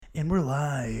And we're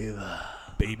live.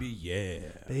 Baby, yeah.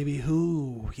 Baby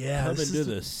who? Yeah. Coming to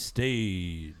the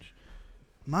stage.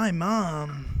 My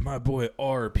mom. My boy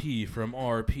RP from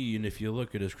RP, and if you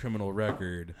look at his criminal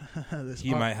record,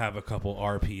 he might have a couple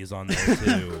RPs on there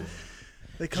too.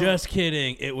 Just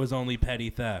kidding. It was only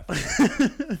petty theft.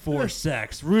 For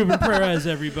sex. Ruben Perez,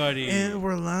 everybody. And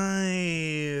we're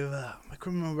live. My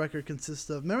criminal record consists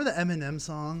of... Remember the Eminem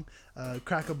song,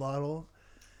 Crack a Bottle?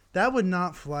 That would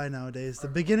not fly nowadays. The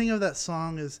beginning of that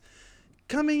song is...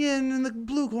 Coming in the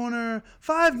blue corner,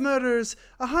 5 murders,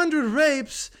 100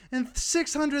 rapes, and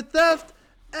 600 theft,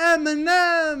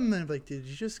 Eminem. And I'm like, did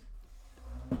you just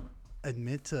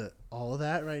admit to all of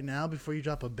that right now before you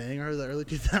drop a banger of the early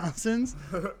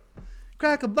 2000s?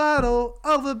 Crack a bottle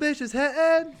over a bitch's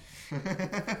head.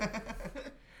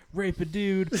 Rape a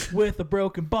dude with a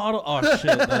broken bottle. Oh,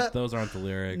 shit. Those aren't the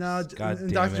lyrics. No, God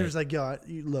and damn Doctor's it. like, yo,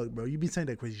 look, bro, you've been saying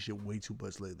that crazy shit way too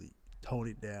much lately. Tone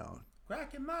it down.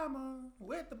 Cracking mama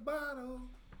with the bottle.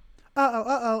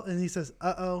 Uh-oh. And he says,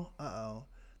 uh-oh.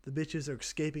 The bitches are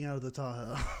escaping out of the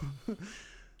Tahoe.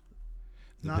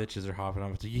 Bitches are hopping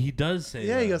on. He does say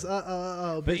yeah, that. He goes,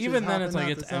 uh-oh. But even then, it's like,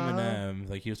 it's Tahoe. Eminem.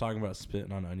 Like, he was talking about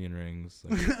spitting on onion rings.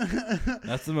 Like,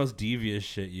 that's the most devious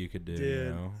shit you could do, Dude,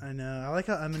 you know? I know. I like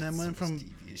how Eminem went from...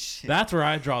 That's where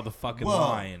I draw the fucking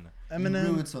line. Eminem.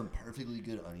 You ruined some perfectly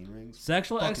good onion rings.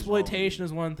 Sexual exploitation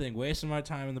is one thing. Wasting my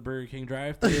time in the Burger King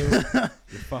drive-thru, you're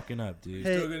fucking up, dude.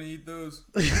 Hey. Still gonna eat those?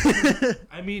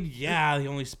 I mean, yeah, he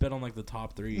only spit on like the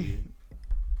top 3.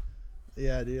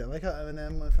 Yeah, dude. I like how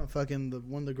Eminem went from fucking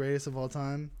one of the greatest of all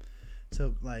time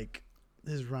to like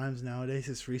his rhymes nowadays,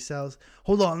 his freestyles.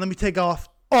 Hold on, let me take off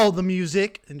all the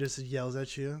music, and just yells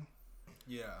at you.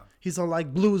 Yeah. He's all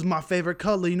like, blue is my favorite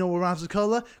color. You know what rhymes with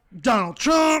color? Donald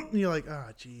Trump. And you're like, oh,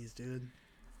 jeez, dude.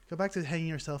 Go back to hanging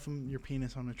yourself and your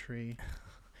penis on a tree.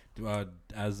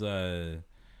 As a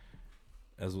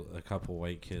couple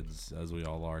white kids, as we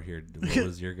all are here, what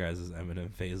was your guys'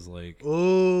 Eminem phase like?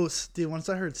 Oh, dude, once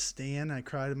I heard Stan, I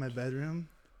cried in my bedroom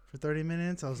for 30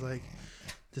 minutes. I was like,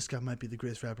 this guy might be the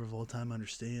greatest rapper of all time.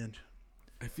 Understand.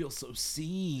 I feel so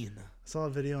seen. I saw a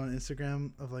video on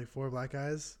Instagram of like 4 black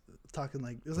guys talking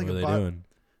like... It was like what are a they doing?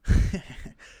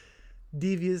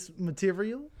 devious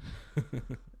material.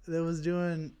 They was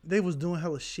doing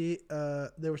hella shit.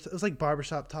 It was like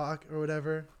barbershop talk or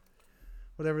whatever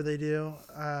they do.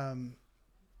 And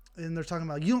they're talking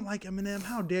about, you don't like Eminem,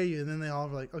 how dare you? And then they all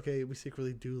were like, okay, we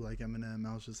secretly do like Eminem.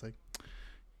 I was just like,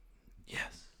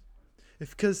 yes.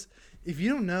 Because if you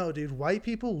don't know, dude, white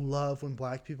people love when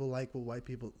black people like what white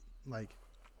people like.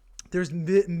 There's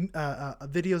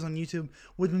videos on YouTube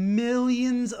with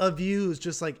millions of views,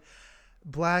 just like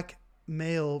black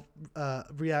male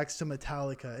reacts to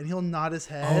Metallica, and he'll nod his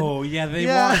head. Oh yeah, they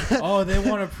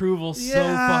want approval so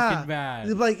fucking bad.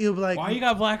 He'll be like, why you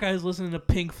got black guys listening to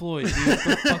Pink Floyd, dude? What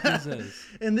the fuck is this?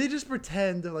 And they just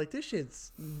pretend they're like, this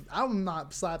shit's... I'm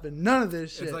not slapping none of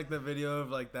this shit. It's like the video of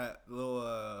like that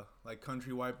little like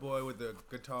country white boy with the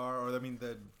guitar, or I mean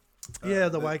the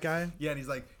white guy. Yeah, and he's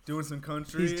like doing some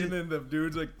country, and then the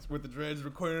dude's like with the dreads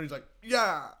recording, and he's like,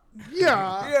 yeah, baby.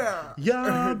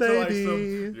 Yeah,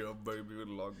 baby.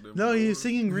 No, he was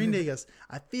singing Green Day. He goes,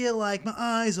 I feel like my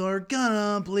eyes are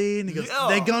gonna bleed. And he goes,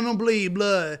 they gonna bleed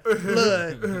blood.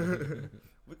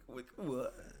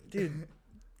 What? Dude,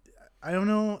 I don't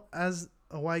know. As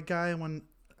a white guy, when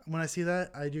I see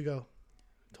that, I do go,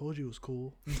 told you it was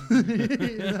cool.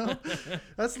 You know?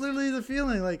 That's literally the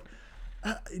feeling. Like,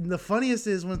 the funniest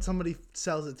is when somebody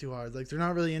sells it too hard. Like, they're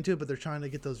not really into it, but they're trying to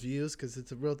get those views because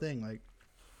it's a real thing. Like,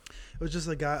 it was just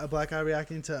a black guy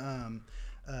reacting to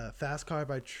Fast Car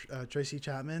by Tracy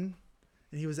Chapman,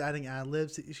 and he was adding ad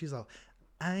libs. She's all,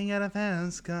 I ain't got a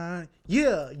fast car.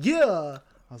 Yeah.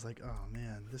 I was like, oh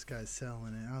man, this guy's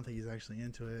selling it. I don't think he's actually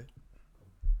into it.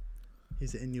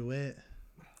 He's an Inuit.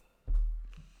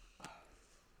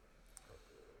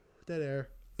 Dead air.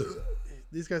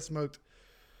 These guys smoked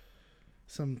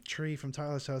some tree from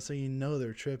Tyler's house, so you know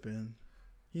they're tripping.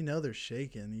 You know they're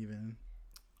shaking even.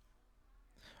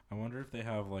 I wonder if they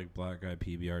have like black guy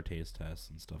PBR taste tests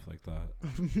and stuff like that.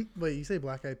 Wait, you say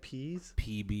black eyed peas?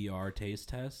 PBR taste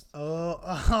tests?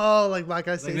 Oh, like black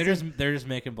guys like they're just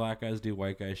making black guys do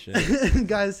white guy shit.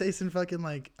 Guys tasting fucking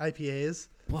like IPAs.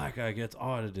 Black guy gets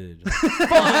audited.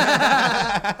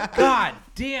 God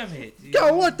damn it. Dude.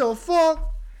 Yo, what the fuck?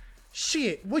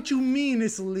 Shit, what you mean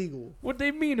it's illegal? What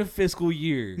they mean a fiscal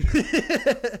year?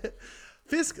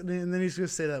 And then he's gonna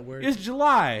say that word. It's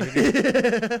July.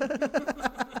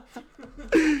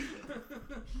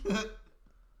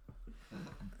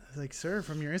 Like, sir,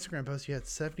 from your Instagram post, you had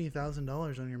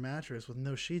 $70,000 on your mattress with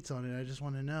no sheets on it. I just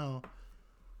want to know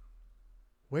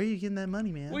Where are you getting that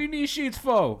money, man? What do you need sheets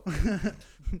for?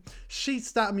 Sheets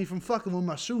stopped me from fucking with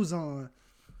my shoes on.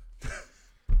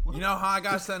 You know how I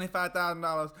got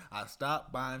 $75,000? I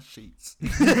stopped buying sheets.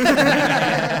 That's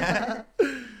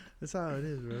how it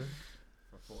is, bro.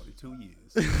 For 42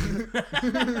 years.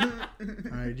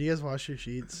 All right, do you guys wash your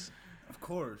sheets? Of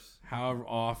course. How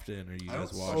often are you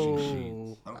guys don't-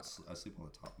 washing sheets? I sleep on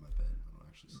the top of my bed. I don't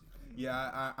actually sleep.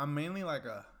 Yeah, I'm mainly like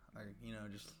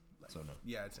just. So no.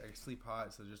 Yeah, I sleep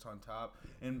hot, so just on top.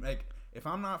 And like, if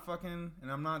I'm not fucking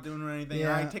and I'm not doing anything,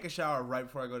 Yeah. I take a shower right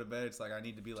before I go to bed. It's like I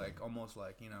need to be like almost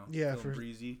like Yeah, feel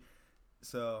breezy.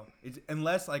 So it's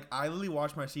unless like I literally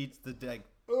wash my sheets the day.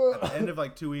 At the end of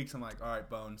like 2 weeks, I'm like, all right,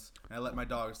 Bones, and I let my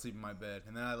dog sleep in my bed,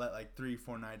 and then I let like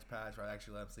 3-4 nights pass where I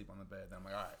actually let him sleep on the bed. Then I'm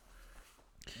like, all right,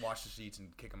 wash the sheets and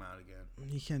kick him out again.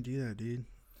 You can't do that, dude.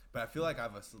 But I feel like I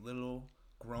have a little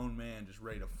grown man just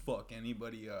ready to fuck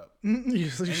anybody up. You're Any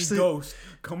ghost,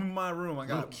 come in my room. I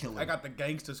got the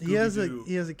gangster Scooby-Doo.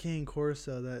 He has a cane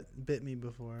corso that bit me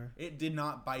before. It did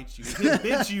not bite you. If it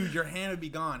bit you, your hand would be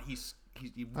gone. He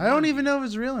I don't even know if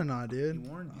it's real or not, dude. He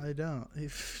warned you. I don't.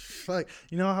 Fuck.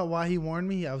 You know why he warned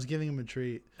me? I was giving him a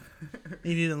treat.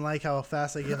 He didn't like how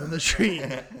fast I gave him the treat.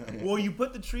 Well, you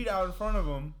put the treat out in front of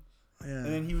him, Yeah. and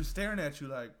then he was staring at you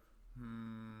like,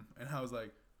 and I was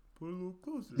like, put it a little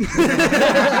closer.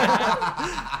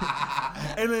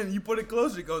 And then you put it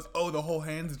closer. He goes, oh, the whole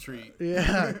hand's a treat.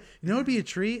 Yeah. You know what would be a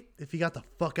treat? If he got the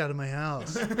fuck out of my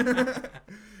house.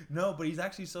 No, but he's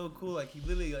actually so cool. Like, he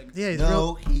literally, like... Yeah,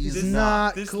 he's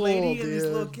not This cool, lady dude. and this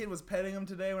little kid was petting him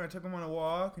today when I took him on a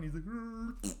walk, and he's like...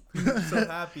 He was so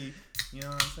happy. You know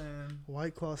what I'm saying?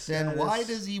 White Claw status. Then why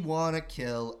does he want to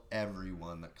kill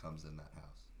everyone that comes in that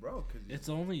house? Bro, because... It's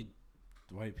only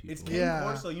white people. It's Cane Yeah.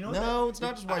 Corso. You know No, it's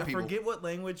not just white people. I forget what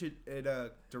language it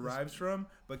derives from,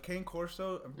 but Cane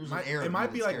Corso, There's an it Arab might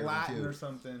one be that's like Arab Latin too. or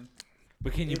something.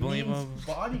 But can you It blame means him?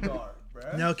 bodyguard,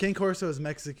 bruh. No, King Corso is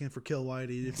Mexican for kill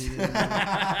whitey. If he didn't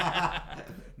know.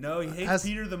 No, he hates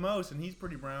Peter the most, and he's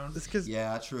pretty brown. It's because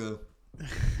Yeah, true.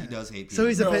 He does hate people. So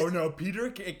he's a No,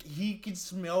 Peter, he can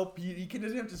smell Peter. He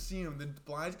doesn't have to see him. The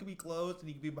blinds could be closed, and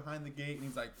he could be behind the gate, and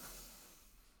he's like,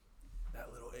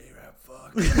 that little Arab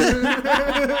fuck.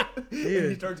 And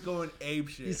he starts going ape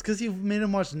shit. it's because you made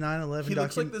him watch 9/11. He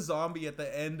looks like the zombie at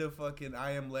the end of fucking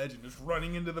I Am Legend, just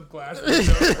running into the glass window.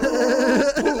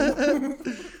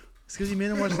 It's because you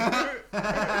made him watch.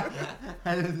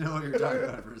 I didn't know what you were talking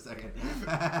about for a second.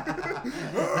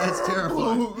 That's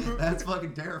terrifying. That's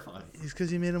fucking terrifying. It's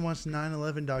because you made him watch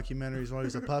 9/11 documentaries while he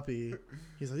was a puppy.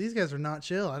 He's like, these guys are not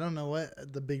chill. I don't know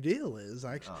what the big deal is.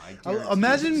 Actually,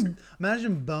 imagine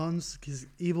Bones. His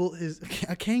evil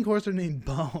a Cane Corso named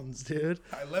Bones, dude.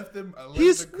 I left the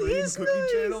He's cream cookie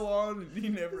nice. channel on, and he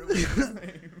never leaves his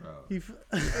name.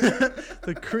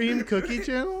 The Cream Cookie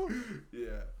Channel. Yeah.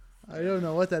 I don't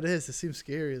know what that is. It seems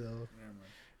scary though.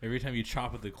 Every time you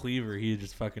chop with the cleaver, he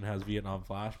just fucking has Vietnam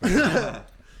flashbacks.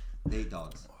 They ate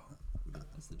dogs.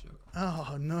 That's the joke.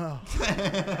 Oh no.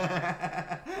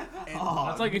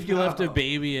 That's like if you left a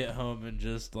baby at home and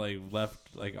just like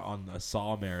left like on a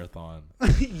Saw marathon.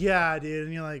 Yeah, dude.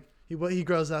 And you're like, he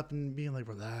grows up and being like,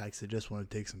 relax. I just want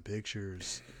to take some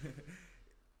pictures.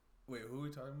 Wait, who are we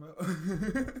talking about?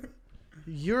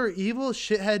 You're an evil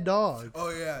shithead dog. Oh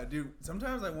yeah, dude.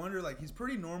 Sometimes I wonder, like, he's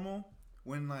pretty normal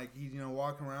when like he's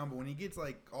walking around, but when he gets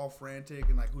like all frantic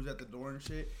and like who's at the door and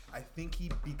shit, I think he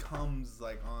becomes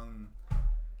like on.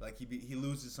 Like he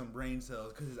loses some brain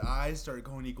cells because his eyes start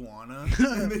going iguana,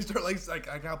 and they start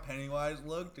like how Pennywise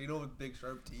looked, with big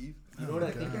sharp teeth. You know what I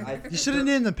think? You should have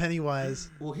named him Pennywise.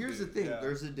 Well, here's the thing. Yeah.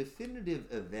 There's a definitive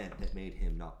event that made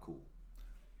him not cool.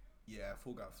 Yeah,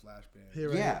 fool got flashbang. Here,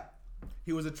 right Yeah. here.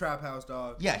 He was a trap house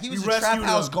dog. Yeah, he was We a trap rescued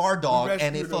house him. guard dog, We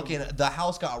and it rescued him. fucking the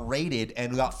house got raided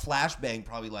and got flashbanged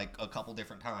probably like a couple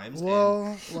different times.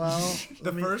 Well.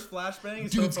 The first flashbang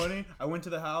is so funny. I went to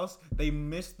the house. They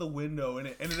missed the window, and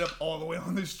it ended up all the way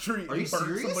on the street. Are and you burned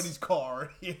serious? somebody's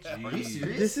car. Yeah. Are you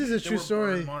serious? This is a There true were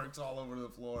story. burn marks all over the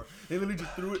floor. They literally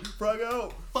just threw it. Frog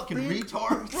out. Fucking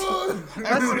retards.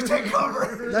 Everybody take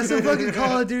cover. That's some fucking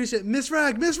Call of Duty shit. Miss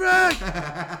Rag.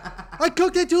 I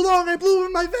cooked it too long. I blew it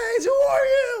in my face. Who are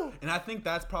you? And I think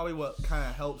that's probably what kind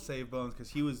of helped save Bones, because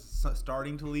he was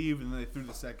starting to leave, and then they threw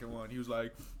the second one. He was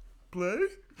like, play?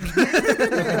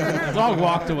 The dog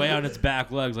walked away on its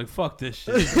back legs like, fuck this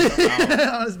shit.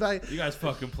 On his back. You guys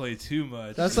fucking play too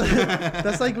much. That's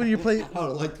like when you play. I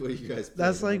don't like the way you guys.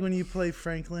 That's like when you play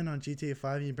Franklin on GTA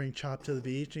 5 and you bring Chop to the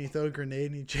beach and you throw a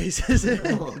grenade and he chases it.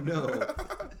 Oh no.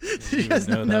 Did you guys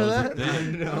not know that?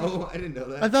 No, I didn't know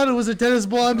that. I thought it was a tennis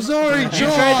ball. I'm sorry, You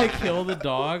Chop. tried to kill the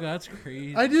dog? That's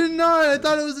crazy. I did not. I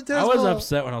thought it was a tennis I ball. was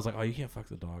upset when I was like, oh, you can't fuck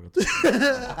the dog.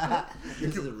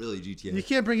 This isn't really GTA. You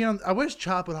can't bring it on. I wish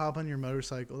Chop would hop on your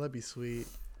motorcycle. That'd be sweet.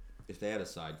 If they had a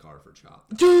sidecar for Chop.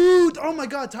 Dude, oh my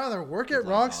God, Tyler, work at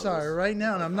Like Rockstar August. right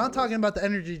now, and Like I'm not August. talking about the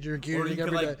energy drink Or you're you eating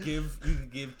could every like day. you could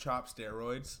give Chop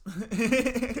steroids.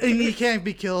 And he can't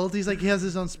be killed. He's like, he has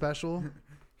his own special.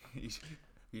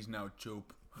 He's now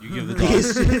Chope. You give the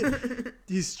dog.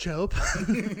 He's Chope.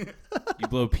 You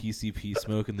blow PCP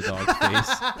smoke in the dog's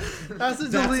face. That's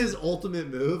his ultimate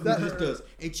move. He just goes,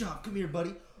 "Hey Chop, come here,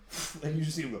 buddy," and you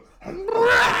just see him go.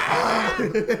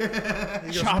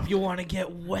 Chop, you want to get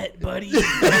wet, buddy?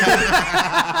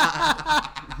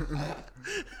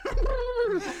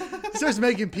 He starts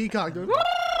making peacock. Dude.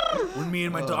 When me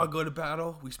and my dog go to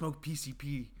battle, we smoke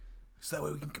PCP, so that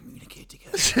way we can communicate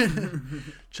together.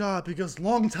 Chop, he goes,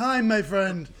 long time, my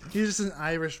friend. He's just an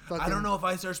Irish fucking... I don't know if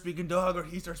I start speaking dog or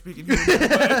he starts speaking human,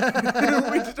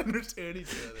 but we just understand each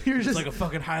other. You're It's just... like a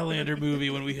fucking Highlander movie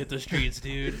when we hit the streets,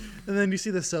 dude. And then you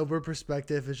see the sober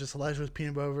perspective. It's just Elijah with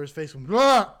peanut butter over his face. Going,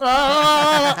 "Ah,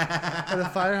 ah," at a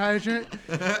fire hydrant.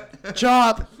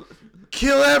 Chop,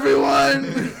 kill everyone.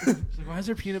 It's like, why is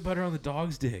there peanut butter on the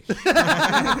dog's dick?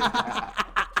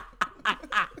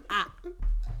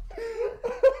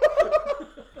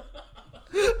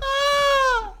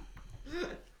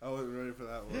 I wasn't ready for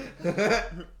that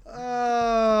one.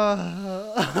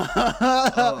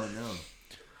 Oh no.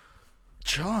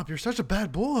 Chop, you're such a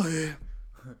bad boy.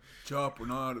 Chop, we're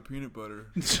not out of peanut butter.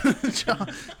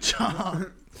 Chop.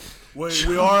 Wait,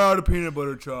 we are out of peanut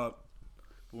butter, Chop.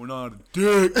 But we're not out of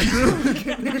dick.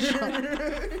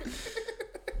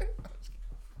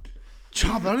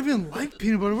 Chop, I don't even like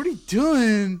peanut butter. What are you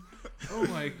doing? Oh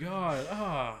my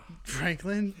god.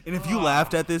 Franklin? And if you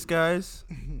laughed at this, guys,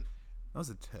 that was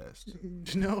a test.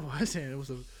 No, it wasn't.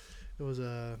 It was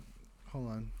a, hold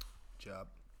on. Chop.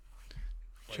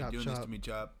 Why Chop, you doing Chop. this to me,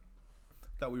 Chop?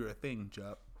 Thought we were a thing,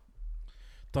 Chop.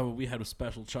 Thought we had a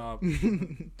special Chop.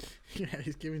 Yeah,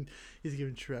 he's giving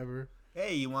Trevor.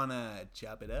 Hey, you wanna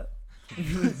chop it up? I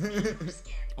wonder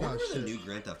what the shit. new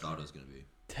Grand Theft Auto is gonna be.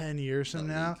 10 years from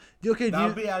That now. leak. Okay, That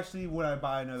would be actually when I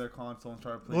buy another console and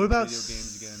start playing What about video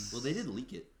games again. Well, they did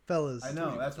leak it. fellas. I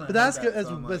know, that's when But I that's heard good. that,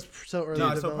 so I'm That's like, so early. no,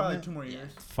 in so probably development. 2 more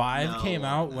years. 5 No, came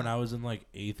out no. when I was in like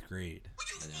 8th grade.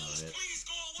 I know it.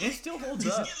 It still holds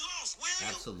up.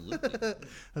 Absolutely.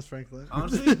 That's Franklin.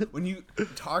 Honestly, when you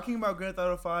talking about Grand Theft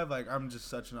Auto 5, like I'm just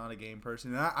such not a game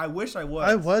person, and I wish I was.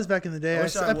 I was back in the day. I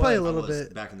wish I I play a was. little I was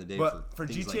bit. back in the day. But for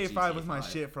things GTA like 5 was my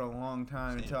 5. shit for a long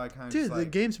time Same. until I kind of Dude, just the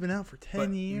like. game's been out for 10 But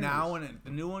years. now when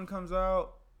the new one comes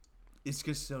out, it's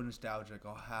just so nostalgic.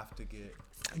 I'll have to get.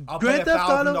 I'll Grand pay Theft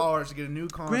Auto- $1,000 to get a new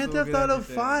console. Grand Theft get Auto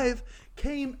everything. 5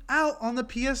 came out on the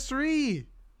PS3,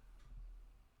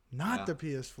 not Yeah, the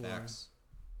PS4. Facts.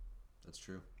 That's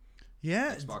true. Yeah,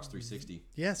 Xbox 360.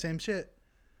 yeah, same shit.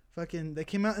 Fucking, they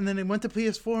came out and then it went to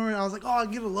PS4, and I was like, oh, I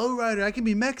can get a lowrider. I can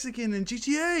be Mexican in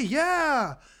GTA,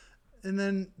 yeah. And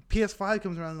then PS5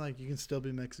 comes around, like, you can still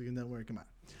be Mexican. Don't worry, come on.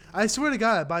 I swear to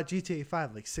God, I bought GTA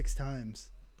 5 like 6 times.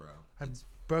 Bro. I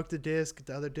broke the disc.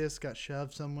 The other disc got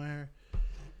shoved somewhere.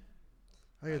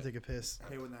 I gotta take a piss.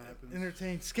 I hate when that happens.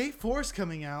 Entertained. Skate 4's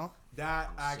coming out.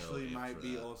 That I'm so actually in might for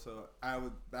be that. also. I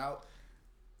would that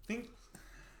think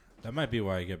That might be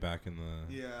why I get back in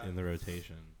the Yeah. in the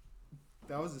rotation.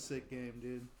 that was a sick game,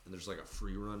 dude. And there's like a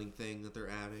free running thing that they're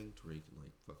adding to where you can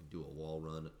like fucking do a wall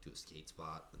run to a skate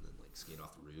spot and then like skate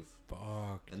off the roof.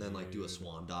 Fuck. And then like do a dude.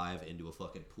 swan dive into a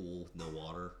fucking pool with no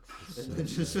water. And then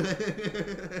just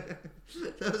that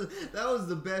was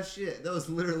the best shit. That was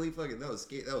literally fucking that was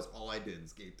all I did in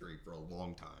Skate 3 for a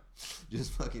long time.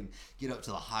 Just fucking get up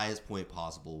to the highest point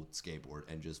possible with skateboard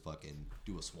and just fucking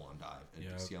do a swan dive and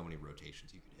Yep. just see how many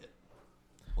rotations you could hit.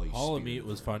 While you All of spear Meat into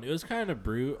was the- fun. It was kind of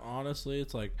brute, honestly.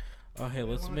 It's like, oh hey,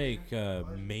 let's make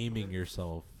maiming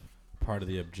yourself part of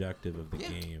the objective of the Yeah.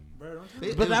 game.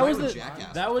 It But that right was when the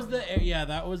Jackass that was coming the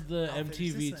that was the I'll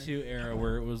finish this MTV2 era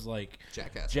where it was like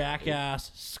Jackass.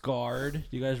 Jackass, Scarred.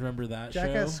 Do you guys remember that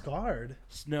Jackass show? Scarred.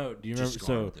 No, do you remember? Just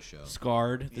Scarred, So the show.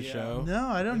 Scarred, the Yeah. show. No,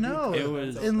 I don't know. It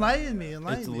was- Enlighten me.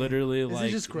 It's literally Is it like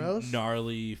just gross?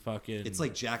 gnarly fucking. It's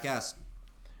like Jackass,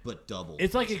 but double.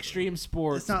 It's like extreme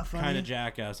sports, It's not funny? kind of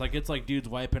Jackass. Like it's like dudes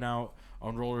wiping out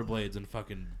on rollerblades and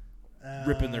fucking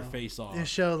ripping their face off. It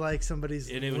showed like somebody's.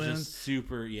 And it was limbs. just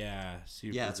super, super. Yeah,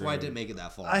 that's why I gross. didn't make it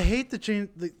that far. I hate the change.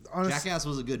 On Jackass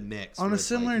was a good mix. on where a it's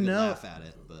similar like, you could note- laugh at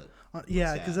it, but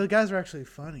yeah, it's because sad. those guys were actually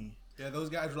funny. Yeah, those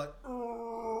guys were like.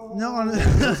 No, on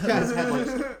those a, guys had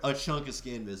like a chunk of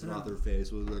skin missing off their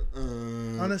face. Was like,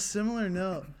 on a similar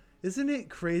note, Isn't it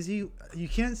crazy? You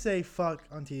can't say fuck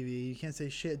on TV. You can't say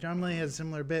shit. John Mulaney has a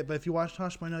similar bit, but if you watch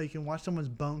Tosh.0, you can watch someone's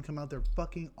bone come out their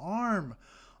fucking arm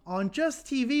on just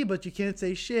TV, but you can't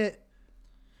say shit.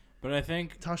 But I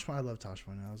think I love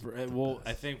Tosh.0. Well,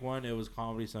 I think it was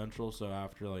Comedy Central, so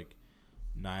after like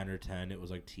 9 or 10, it was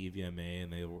like TVMA,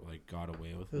 and they like got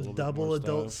away with it. Was double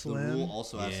Adult Swim. The rule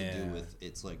also has to do with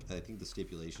it's like I think the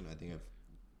stipulation. I think I've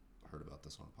heard about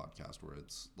this on a podcast where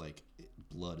it's like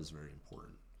blood is very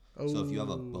important. Oh. So if you have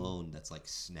a bone that's like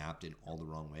snapped in all the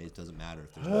wrong ways, it doesn't matter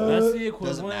if there's that's the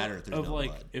equivalent doesn't matter if there's of no like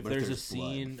blood, if there's a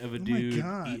scene of a dude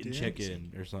eating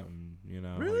chicken or something, you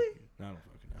know. Really? Like, I don't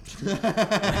fucking know.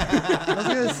 I was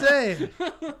gonna say,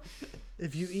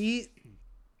 if you eat,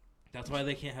 that's why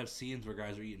they can't have scenes where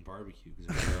guys are eating barbecue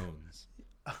because of their bones.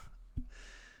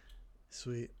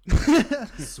 Sweet.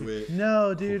 Sweet.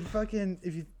 No, dude, fucking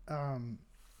if you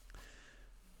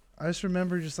I just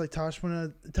remember just like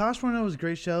Tosh.0 was a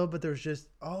great show, but there was just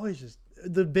always just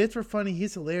the bits were funny.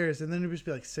 He's hilarious, and then it would just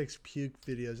be like 6 puke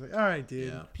videos. Like, all right,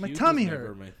 dude, yeah. my tummy hurt.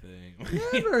 Never my thing.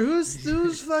 Never.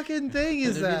 Whose fucking thing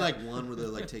is and there'd that? be like one where they're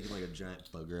like taking like a giant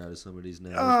bugger out of somebody's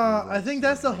nose. I think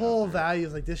that's the whole value.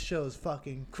 Of like this show is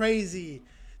fucking crazy.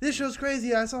 This show's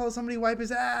crazy. I saw somebody wipe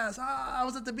his ass. I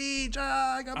was at the beach.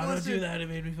 I got molested. I don't do that. It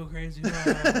made me feel crazy.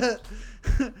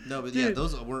 No, but dude, yeah,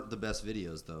 those weren't the best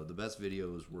videos though. The best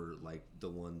videos were like the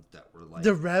ones that were like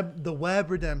the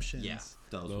web redemptions. Yeah,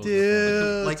 those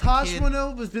dude. Like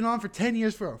Tosh.0 has been on for 10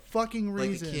 years for a fucking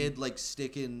reason. Like a kid like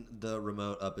sticking the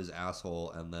remote up his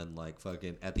asshole, and then like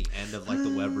fucking at the end of like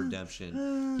the web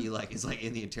redemption, he like is like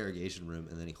in the interrogation room,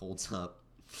 and then he holds up.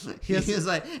 He's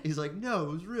like, no, it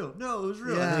was real. No, it was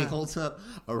real. Yeah. And then he holds up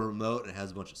a remote and it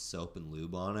has a bunch of soap and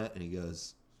lube on it, and he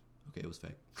goes, okay, it was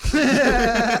fake.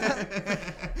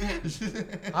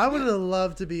 I would have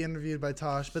loved to be interviewed by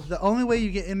Tosh, but the only way you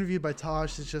get interviewed by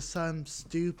Tosh is just some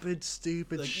stupid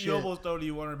like, shit. You almost don't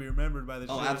even want to be remembered by the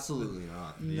shit. Oh, absolutely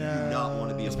not. No. You do not want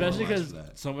to be especially because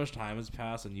so much time has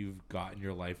passed and you've gotten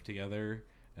your life together.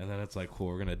 And then it's like, cool,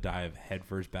 we're going to dive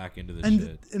headfirst back into this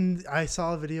shit. And I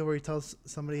saw a video where he tells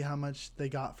somebody how much they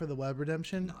got for the web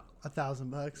redemption.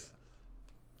 $1,000.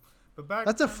 But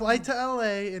that's a flight to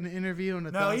LA, an interview, and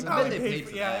 $1,000. No, he probably paid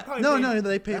for that.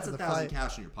 They paid for the flight. That's $1,000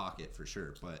 cash in your pocket for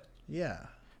sure, but yeah.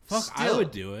 Fuck, I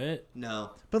would do it.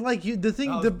 No. But like the thing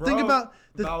about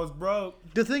I was broke.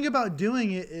 The thing about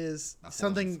doing it is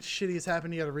something shitty has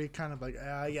happened. You got to kind of like,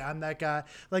 yeah, I'm that guy.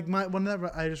 Like one that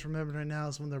I just remembered right now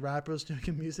is when the rapper was doing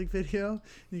a music video and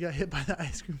he got hit by the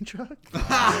ice cream truck. That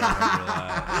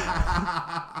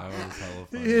was hella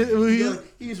funny.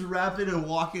 He's rapping and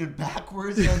walking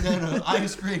backwards, and then an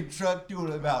ice cream truck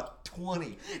doing about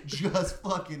 20 just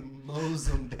fucking mows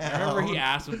him down. I remember he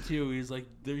asked him too. He's like,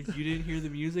 "You didn't hear the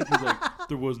music?" He's like,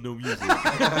 "There was no music."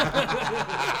 That's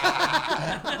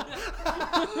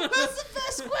the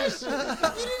best question. You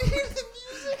didn't hear the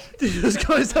music? Dude, it was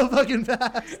going so fucking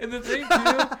fast. And the thing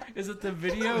too is that the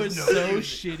video is so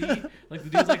shitty. Like the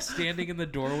dude's like standing in the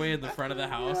doorway in the front of the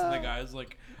house, and the guy's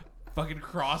like fucking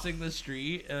crossing the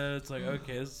street, and it's like,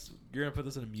 okay, you're gonna put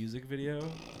this in a music video.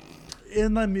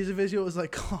 In that music video, it was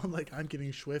like called like I'm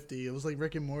Getting Swifty. It was like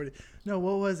Rick and Morty. No,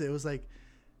 what was it? It was like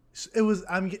Jipper.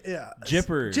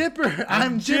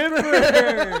 I'm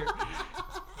Jipper.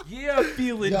 Yeah,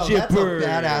 feeling Jipper.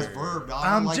 That's a badass verb.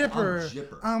 I'm Jipper.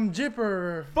 I'm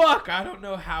Jipper. Fuck, I don't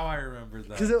know how I remember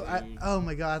that. Oh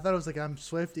my god, I thought it was like I'm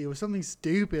Swifty. It was something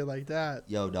stupid like that.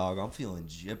 Yo, dog, I'm feeling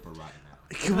Jipper right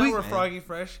now. Is that where Froggy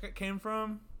Fresh came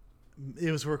from?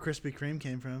 It was where Krispy Kreme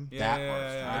came from. Yeah,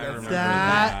 I remember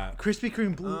that. Krispy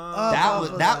Kreme blew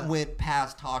up. That went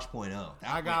past Tosh.0.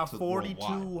 I got 42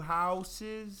 worldwide.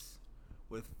 Houses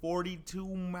with 42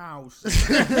 mouses.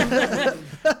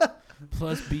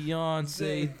 Plus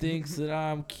Beyonce thinks that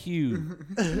I'm cute.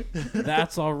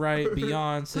 That's all right,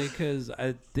 Beyonce, because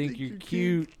I think you're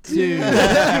cute too.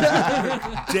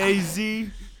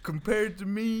 Jay-Z, compared to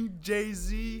me,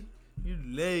 Jay-Z, you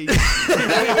lazy.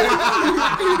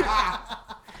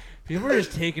 People are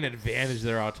just taking advantage of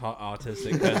their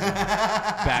autistic cousins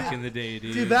back in the day,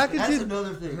 dude. That's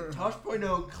another thing.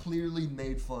 Tosh.0 clearly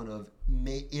made fun of,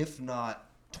 if not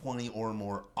 20 or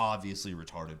more obviously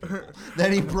retarded people.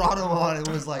 Then he brought them on and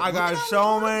was like, I got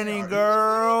so many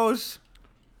girls.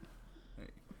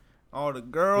 All the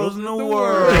girls in the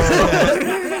world.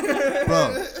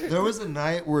 Bro, There was a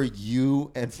night where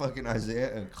you and fucking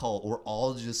Isaiah and Cole were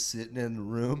all just sitting in the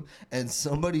room, and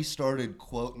somebody started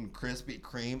quoting Krispy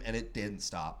Kreme, and it didn't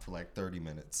stop for like 30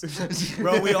 minutes.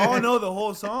 Bro, we all know the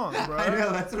whole song, bro. I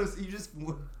know, that's what you just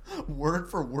word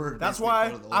for word. That's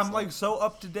why I'm like so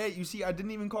up to date. You see, I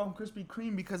didn't even call him Krispy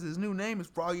Kreme because his new name is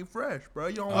Froggy Fresh, bro.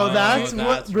 You don't that's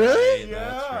what? Really? Right, Yeah.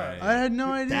 that's right. I had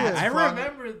no idea. I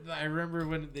remember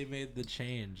when they made the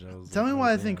change. Tell me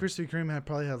why I think Krispy Kreme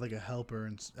probably had like a helper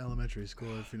in elementary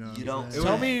school. If you know, You don't-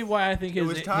 Tell me why I think It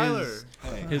was Tyler.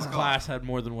 his class had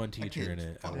more than one teacher in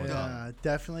it. Yeah,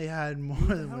 definitely had more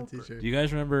than one teacher. Do you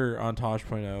guys remember on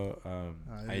Tosh.0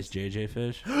 Ice JJ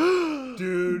Fish?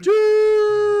 Dude.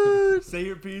 Dude. Say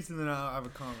your piece and then I'll have a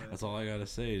comment. That's all I gotta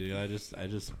say, dude. I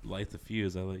just light the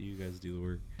fuse. I let you guys do the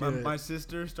work. My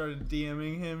sister started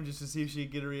DMing him just to see if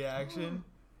she'd get a reaction.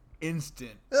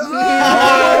 Instant.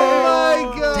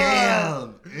 Oh my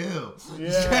god! Damn! Ew!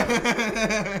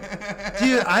 Yeah.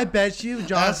 Dude, I bet you, That's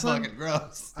Jocelyn. fucking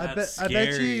gross. I That's bet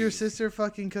you scary. your sister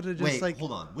fucking could have just Wait, like.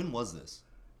 hold on. When was this?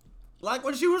 Like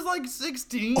when she was like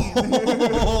 16.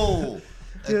 Oh!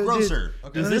 Dude, Grosser.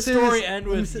 Okay. Does Let me this say story this- end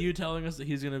let me with say- you telling us that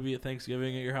he's gonna be at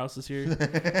Thanksgiving at your house this year?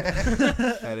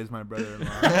 That is my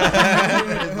brother-in-law.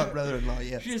 My brother-in-law,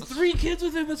 yes. She has 3 kids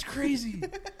with him. That's crazy.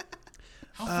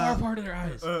 How far apart are their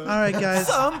eyes? All right, guys.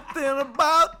 Something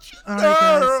about you, All right,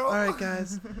 guys. girl. All right,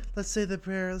 guys. Let's say the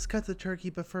prayer. Let's cut the turkey,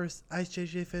 but first, Ice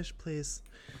JJ Fish, please.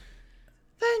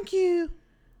 Thank you.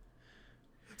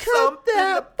 Cut Something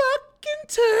that fucking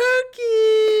turkey.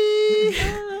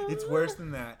 It's worse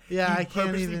than that. Yeah, He I can't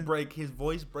purposely even- break his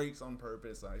voice breaks on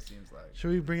purpose. It seems like.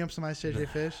 Should we bring up some Ice JJ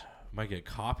Fish? Might get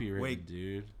copywritten, Wait.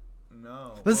 dude.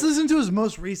 No. Let's listen to his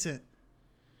most recent.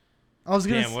 I was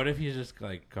gonna. Damn, what if he just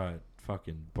like got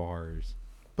fucking bars?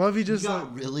 But if he You just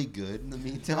got really good in the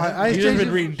meantime. Ice He's just been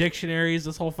JJ reading dictionaries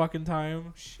this whole fucking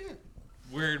time. Shit.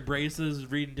 Wearing braces,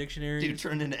 reading dictionaries. Dude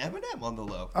turned into Eminem on the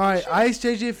low. All right, Ice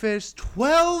JJ Fish,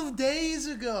 12 days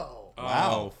ago.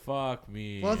 Oh, fuck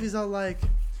me. What if he's all like,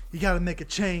 "You got to make a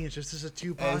change. This is a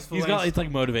Tupac." He's got, it's like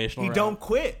motivational. He rap. don't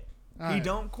quit. All He right,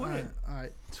 don't quit. All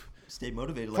right. Stay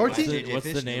motivated. 14 Like JJ What's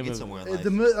Fish the and name get of- somewhere in All life.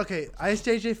 right. Okay, Ice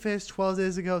JJ Fish, 12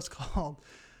 days ago. It's called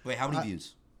Wait, how many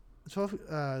views?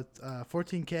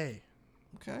 14K.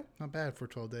 Okay. Not bad for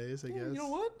 12 days, I guess. You know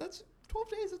what? That's 12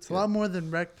 days. That's It's a lot more than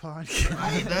Rect Podcast.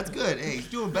 Right, that's good. Hey, he's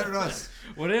doing better than us.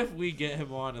 What if we get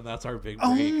him on and that's our big break?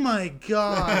 Oh my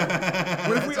god.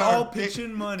 What if we That's our all big- pitch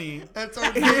in money? That's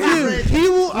our Dude, he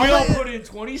will. We all put in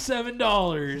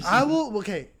 $27. I will.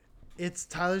 Okay, it's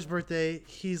Tyler's birthday.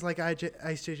 He's like Ice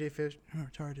JJ Fish,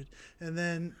 retarded, and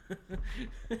then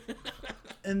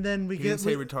we He get didn't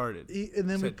say retarded. and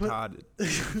then we Said put todded.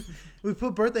 we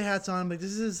put birthday hats on. Like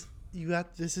this is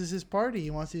this is his party.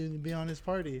 He wants you to be on his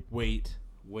party. Wait.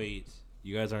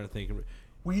 You guys aren't thinking.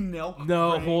 We knelt.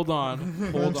 No, right? hold on.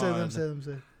 Hold on. Let him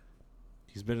say.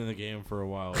 He's been in the game for a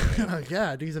while. Right?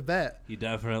 Yeah, dude, he's a vet. He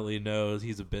definitely knows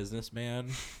he's a businessman.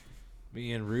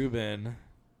 Me and Ruben,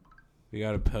 we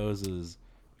got to pose as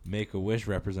Make-A-Wish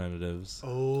representatives.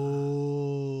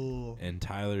 Oh. And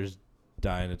Tyler's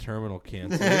dying of terminal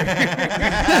cancer.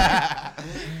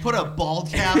 Put a bald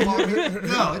cap on it.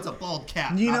 No, it's a bald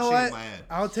cap. You not know shaving what? My head.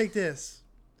 I'll take this.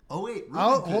 Oh wait.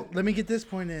 Let me get this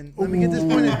point in. Let me get this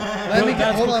point in. Let me get,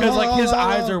 That's hold on, because hold like on, his hold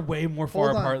on, eyes hold are on. way more far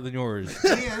Hold on. apart than yours.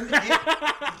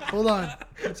 Hold on.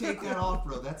 You take that off,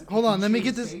 bro. That's Hold on. Let me get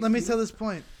shave this. face, Let me dude. tell this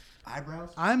point.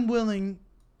 Eyebrows. I'm willing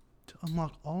to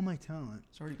unlock all my talent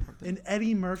It's already part of and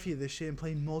Eddie Murphy this shit and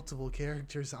play multiple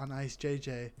characters on Ice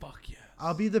JJ. Fuck yeah.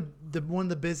 I'll be the one,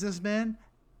 the businessman,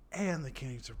 and the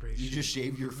cancer You patient. just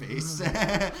shave your face.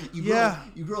 Yeah.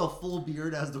 You grow a full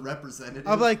beard as the representative.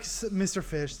 I'm like, Mr.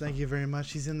 Fish, thank you very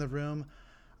much. He's in the room.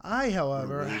 I,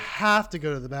 however, Really? have to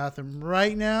go to the bathroom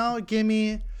right now. Give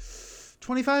me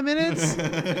 25 minutes.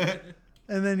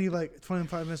 And then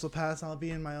 25 minutes will pass and I'll be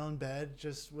in my own bed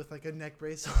just with like a neck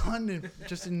brace on and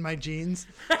just in my jeans.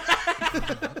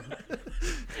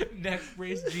 Neck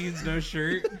brace, jeans, no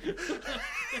shirt.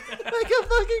 Like a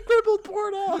fucking crippled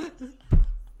porno.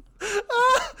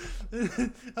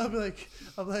 I'll be like,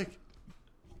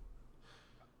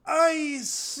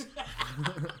 Ice,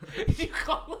 You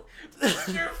call him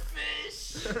Mr.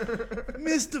 Fish.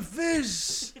 Mr.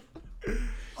 Fish.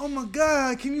 Oh my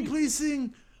God, can you please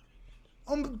sing?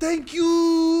 Thank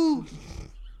you.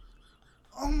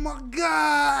 Oh my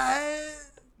God,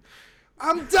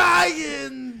 I'm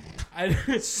dying.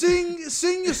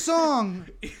 Sing your song.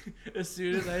 As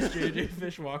soon as Ice JJ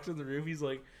Fish walks in the room, he's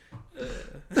like,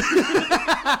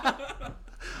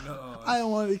 I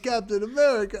wanted Captain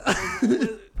America.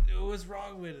 What's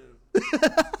wrong with him?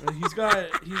 He's a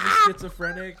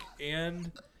schizophrenic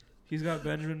and He's got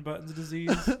Benjamin Button's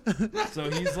disease.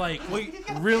 So he's like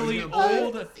really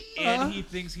old and he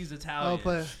thinks he's Italian. I'll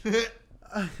play.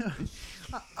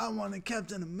 I wanted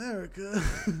Captain America.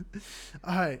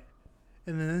 All right.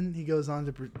 And then he goes on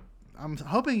to... I'm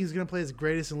hoping he's going to play his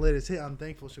greatest and latest hit. I'm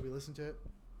thankful. Should we listen to it?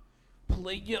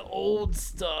 Play your old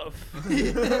stuff.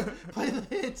 Play the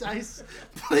hits, Ice.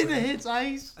 Play the hits,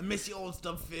 Ice. I miss you, old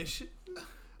stuff, fish.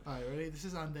 All right, ready? This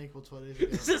is Unthankful 12 days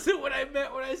ago. This isn't what I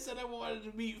meant when I said I wanted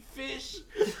to meet fish.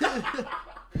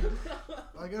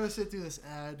 I gotta sit through this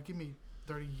ad. Give me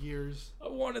 30 years. I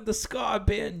wanted the ska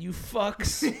band, you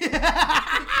fucks.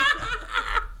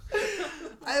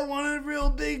 I wanted real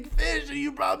big fish, and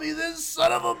you brought me this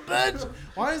son of a bitch.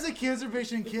 Why is a cancer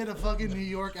patient kid a fucking New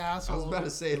York asshole? I was about to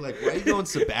say, like, why are you going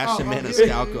Sebastian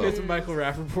Maniscalco? It's Michael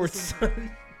Rappaport's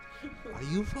son. Are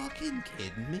you fucking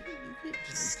kidding me? You get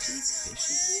just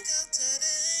fishy.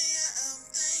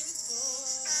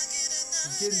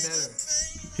 He's getting better.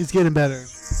 He's getting better.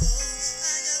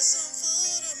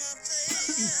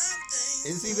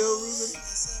 Is he though, Ruben?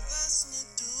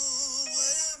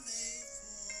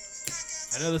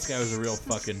 I know this guy was a real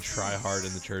fucking try-hard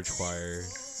in the church choir.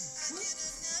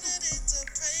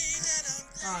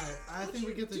 Alright, I think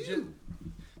we get the gist.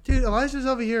 Dude, Elijah's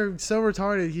over here so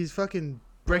retarded. He's fucking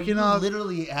breaking off.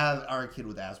 Literally have our kid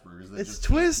with Asperger's. It's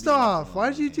twist off.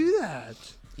 Why'd you do that?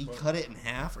 He cut it in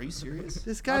half. Are you serious?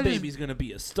 This guy My just... baby's gonna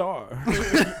be a star. But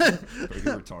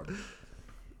you're retarded.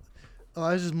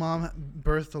 Elijah's mom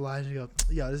birthed Elijah and go,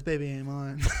 yo, this baby ain't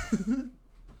mine.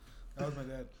 That was my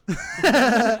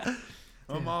dad.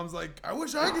 My mom's like, I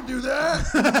wish I could do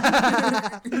that.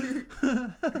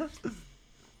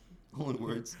 Only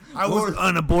words. I was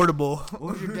unabortable.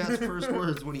 What was your dad's first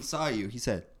words when he saw you? He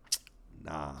said,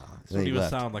 nah. That's what he would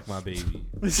sound like my baby.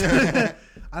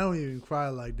 I don't even cry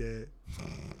like that.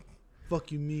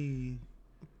 Fuck you, me.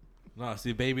 No,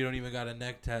 see, baby don't even got a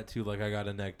neck tattoo like I got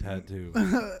a neck tattoo.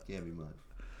 Can't be mine.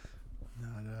 No,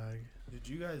 dog. Did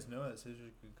you guys know that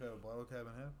scissors could cut a bottle cap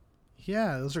in half?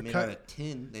 Yeah, those are Made cut. out of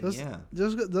tin, then Those, yeah.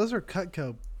 those are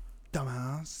Cutco,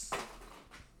 dumbass.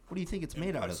 What do you think it's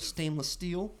made out of? Stainless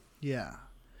steel? Yeah.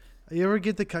 You ever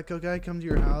get the Cutco guy come to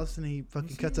your house and he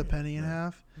fucking cuts a penny in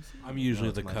half? I'm usually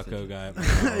No, the it's my Cutco fidget. guy. At my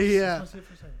house. Yeah.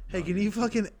 Hey, can you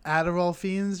fucking Adderall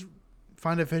fiends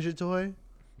find a fidget toy?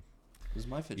 It was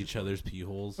my fidget. Each other's pee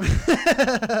holes.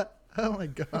 Oh my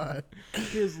god.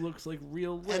 His looks like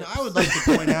real lips. And I would like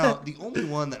to point out, the only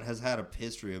one that has had a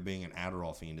history of being an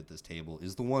Adderall fiend at this table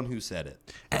is the one who said it.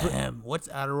 What's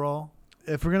Adderall?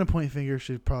 If we're gonna point fingers, we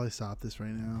should probably stop this right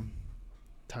now.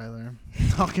 Tyler,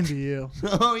 talking to you.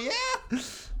 Oh, yeah?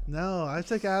 No, I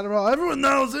took Adderall. Everyone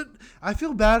knows it. I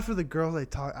feel bad for the girls I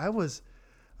talk. I was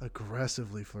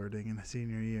aggressively flirting in the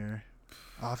senior year.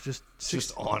 Off just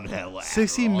on hell.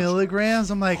 60 milligrams.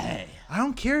 I'm like, I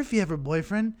don't care if you have a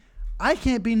boyfriend. I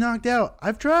can't be knocked out.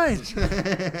 I've tried.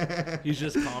 He's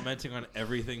just commenting on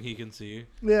everything he can see.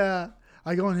 Yeah.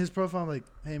 I go on his profile. I'm like,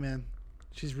 hey, man,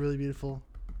 she's really beautiful.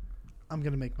 I'm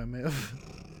going to make my move.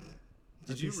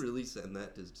 Did you really send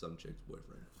that to some chick's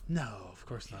boyfriend? No, of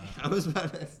course not. I was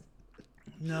about to...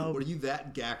 No. Were you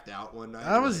that gacked out one night?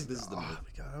 I was. Like, this is the oh move.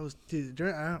 my god! I was. Dude,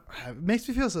 it makes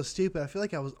me feel so stupid. I feel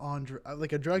like I was on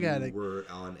like a drug addict. You were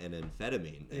on an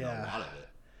amphetamine and a lot of it.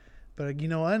 But you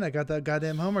know what? I got that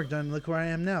goddamn homework done. Look where I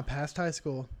am now, past high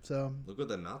school. So Look what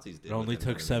the Nazis did. It only with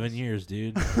took 7 years,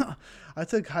 dude. I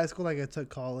took high school like I took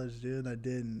college, dude. I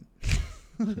didn't.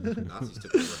 The Nazis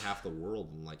took over half the world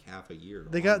in like half a year.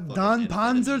 They got Don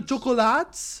Panzer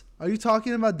chocolates. Are you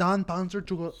talking about Don Panzer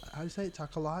chocolate? How do you say it?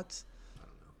 Chocolates?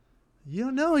 You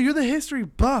don't know. You're the history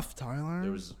buff, Tyler.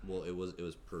 It was Let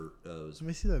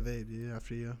me see that vape, dude.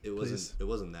 After you, it please.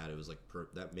 wasn't that. It was like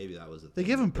that. Maybe that was the thing. They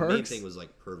give him The main perks? thing was like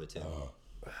Pervitin.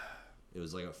 It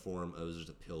was like a form. It was just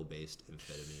a pill-based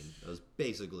amphetamine. It was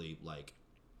basically like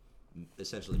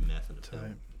essentially meth in a pill.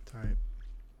 Type.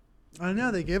 I know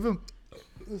they gave him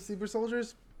the super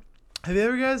soldiers. Have you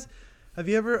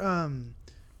ever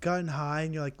gotten high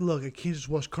and you're like, look, I can't just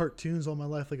watch cartoons all my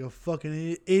life like a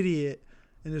fucking idiot,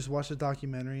 and just watch a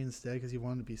documentary instead because you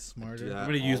want to be smarter. that I'm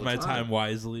going to all use the my time. time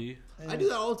wisely. I do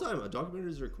that all the time.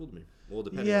 Documentaries are cool to me. Well,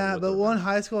 depending Yeah, on what but they're one about.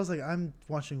 high school, I was like, I'm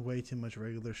watching way too much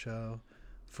regular show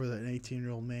for an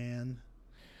 18-year-old man.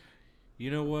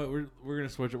 You know what? We're going to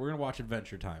switch it. We're going to watch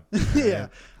Adventure Time. Yeah.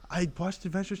 I watched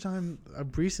Adventure Time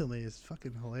recently. It's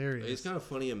fucking hilarious. It's kind of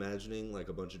funny imagining like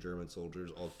a bunch of German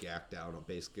soldiers all gacked out on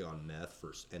basically on meth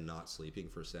and not sleeping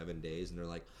for 7 days, and they're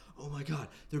like, "Oh my god,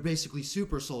 they're basically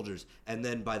super soldiers." And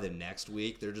then by the next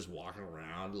week, they're just walking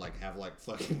around like have like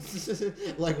fucking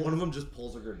like one of them just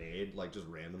pulls a grenade like just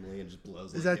randomly and just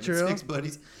blows. Is like, that him and true? 6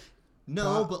 buddies.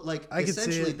 No, but like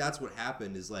essentially that's what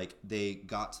happened is like they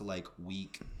got to like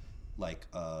week like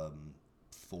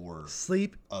 4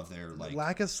 sleep of their like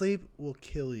lack of sleep will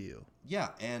kill you. Yeah,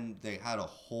 and they had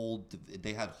whole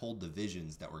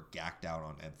divisions that were gacked out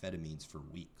on amphetamines for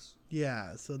weeks.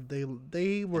 Yeah, so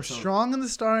they were strong in the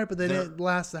start, but they didn't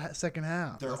last the second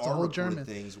half. There That's are the whole reported German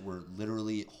things where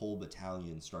literally whole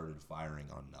battalions started firing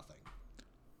on nothing.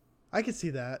 I could see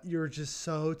that. You're just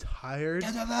so tired.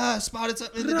 Spotted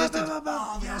something in the distance.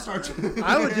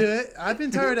 I would do it. I've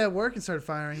been tired at work and started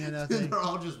firing at nothing. They're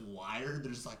all just wired.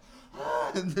 They're just like,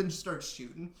 and then just start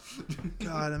shooting.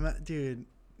 God, dude,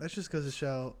 that just goes to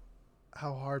show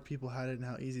how hard people had it and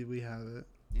how easy we have it.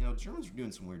 You know, Germans were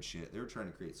doing some weird shit. They were trying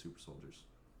to create super soldiers.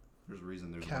 There's a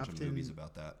reason there's a bunch of movies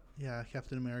about that. Yeah,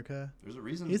 Captain America. There's a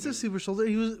reason. He's a super soldier.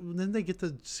 Didn't they get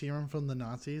the serum from the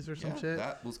Nazis or some shit?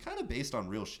 That was kind of based on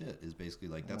real shit. Is basically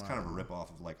like that's kind of a ripoff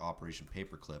of like Operation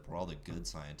Paperclip, where all the good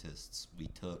scientists we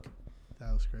took.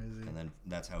 That was crazy. And then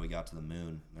that's how we got to the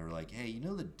moon. They were like, hey, you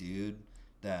know the dude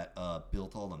that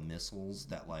built all the missiles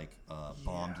that like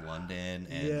bombed London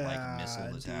and like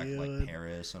missile attacked like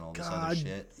Paris and all this other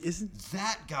shit?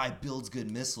 That guy builds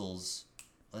good missiles.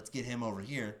 Let's get him over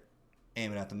here.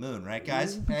 Aiming at the moon, right,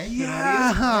 guys? Hey,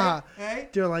 yeah. Hey.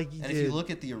 They're like, and if you look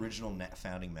at the original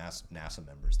founding NASA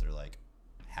members, they're like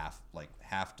half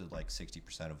to like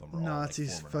 60% of them are Nazis.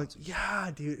 all like former Nazis.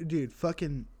 Yeah, dude,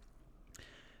 fucking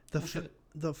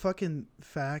the fucking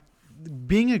fact.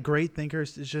 Being a great thinker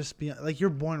is just being like you're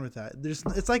born with that.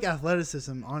 It's like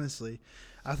athleticism, honestly.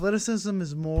 Athleticism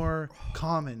is more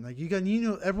common. Like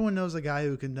everyone knows a guy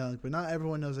who can dunk, but not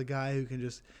everyone knows a guy who can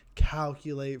just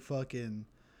calculate fucking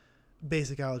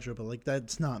basic algebra. Like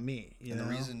that's not me. You know?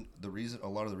 The reason a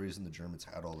lot of the reason the Germans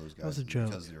had all those guys is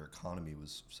because their economy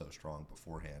was so strong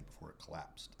before it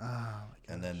collapsed.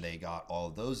 And then they got all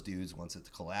of those dudes once it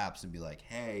collapsed and be like,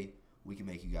 hey, we can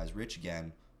make you guys rich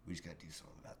again. We just got to do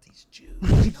something about these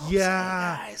Jews.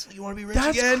 Yeah. Guys, you want to be rich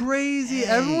again? That's crazy. Hey,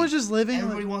 everyone's just living.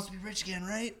 Everybody wants to be rich again,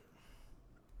 right?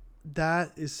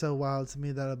 That is so wild to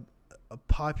me that a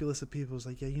populace of people is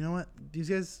like, yeah, you know what?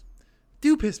 These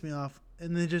do piss me off.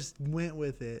 And they just went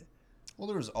with it. Well,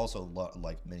 there was also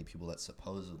many people that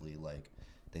supposedly like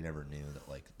they never knew that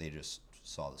like they just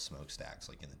saw the smokestacks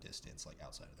like in the distance, like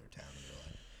outside of their town, and they're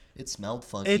like, it smelled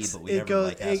funky, but we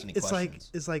never asked any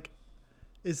questions.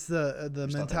 It's the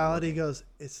mentality goes,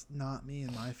 it's not me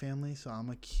and my family, so I'm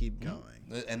gonna keep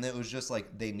going. And it was just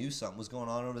like they knew something was going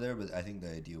on over there, but I think the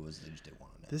idea was they just didn't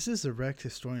want to know. This is the Rect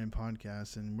Historian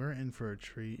podcast, and we're in for a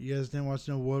treat. You guys didn't watch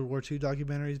no World War II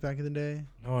documentaries back in the day?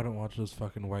 No, I don't watch those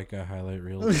fucking white guy highlight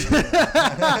reels.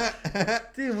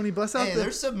 Dude, when he busts out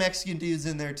there's some Mexican dudes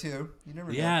in there too. You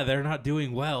never know. Yeah, they're not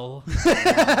doing well.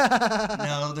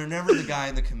 No, they're never the guy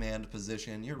in the command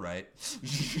position. You're right.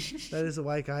 That is a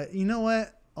white guy. You know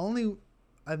what?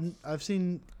 I've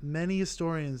seen many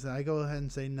historians, and I go ahead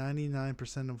and say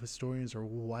 99% of historians are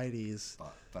whiteys.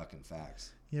 Fucking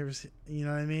facts. You ever see, you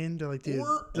know what I mean? They're like, dude,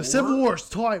 the Civil War's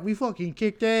tight. We fucking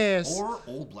kicked ass. Or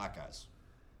old black guys,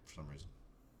 for some reason.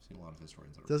 I've seen a lot of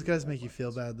historians. Those guys make you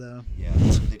feel bad, though. Yeah,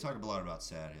 they talk a lot about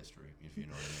sad history, if you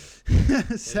know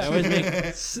what I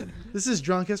mean. This is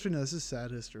drunk history? No, this is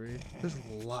sad history. There's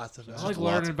lots of it. I like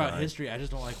learning about history. I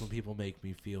just don't like when people make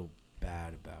me feel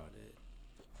bad about it.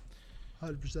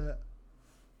 100%.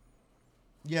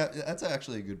 Yeah, that's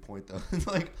actually a good point, though.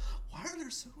 Like, why are there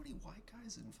so many white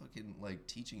guys in fucking, like,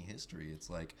 teaching history?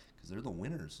 It's like, because they're the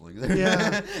winners. Like,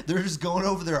 they're just going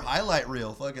over their highlight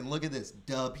reel. Fucking look at this.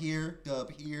 Dub here,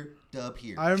 dub here, dub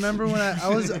here. I remember when I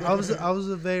was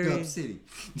a very... Dub City.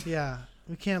 Yeah.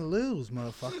 We can't lose,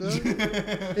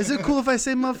 motherfucker. Is it cool if I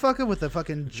say motherfucker with a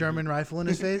fucking German rifle in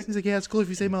his face? He's like, yeah, it's cool if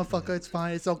you say motherfucker. It's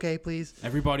fine. It's okay, please.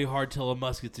 Everybody hard till a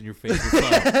musket's in your face.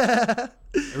 What's up?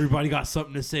 Everybody got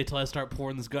something to say till I start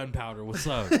pouring this gunpowder. What's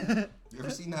up? You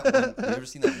ever seen that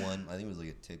one? I think it was like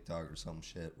a TikTok or some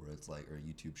shit where it's like, or a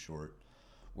YouTube short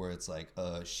where it's like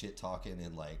shit talking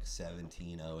in like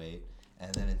 1708.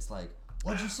 And then it's like,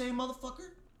 what'd you say, motherfucker?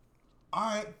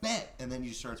 All right, bet. And then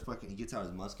he starts fucking, he gets out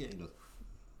his musket and goes,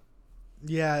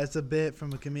 yeah, it's a bit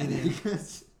from a comedian.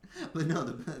 But no,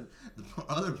 the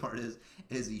other part is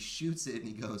he shoots it and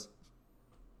he goes,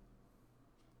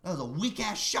 that was a weak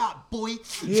ass shot, boy.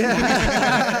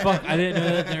 Yeah. Fuck, I didn't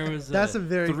know that there was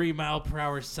a 3 mile per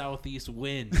hour southeast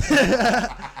wind.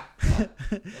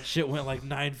 Shit went like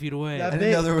 9 feet away. I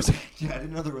didn't know there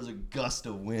was a gust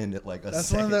of wind at like a That's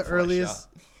second. One of the earliest.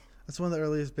 Shot. That's one of the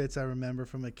earliest bits I remember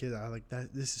from a kid. I like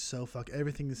that. This is so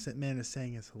everything this man is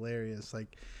saying is hilarious.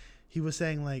 Like, he was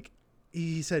saying, like,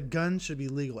 he said guns should be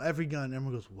legal. Every gun.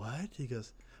 Everyone goes, what? He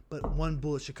goes, but one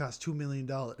bullet should cost $2 million.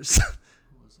 Who was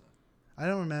that? I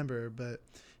don't remember, but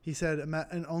he said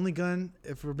an only gun,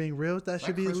 if we're being real, that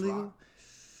should be Chris illegal. Rock?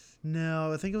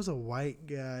 No, I think it was a white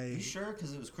guy. You sure?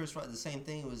 Because it was Chris Rock. The same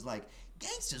thing. It was like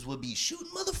gangsters would be shooting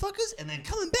motherfuckers and then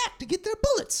coming back to get their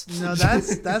bullets. No,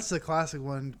 that's the classic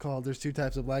one called "There's two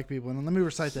types of black people." And let me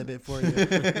recite that bit for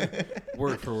you,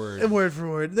 word for word. Word for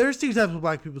word. There's two types of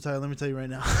black people, Tyler. Let me tell you right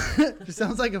now. It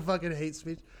sounds like a fucking hate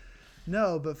speech.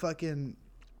 No, but fucking,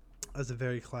 that's a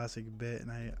very classic bit,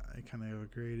 and I kind of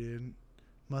agree, dude.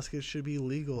 Muskets should be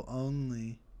legal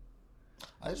only.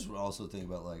 I just would also think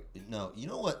about like, no, you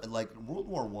know what? Like World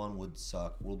War I would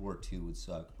suck. World War II would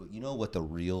suck. But you know what the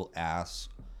real ass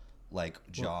like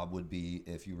job would be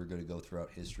if you were going to go throughout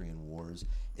history and wars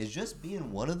is just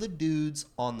being one of the dudes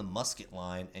on the musket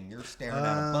line and you're staring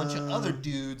at a bunch of other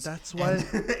dudes. That's why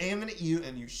they're aiming at you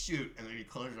and you shoot and then you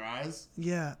close your eyes.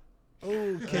 Yeah.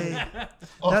 Okay.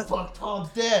 Fuck, Tom's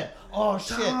dead. Oh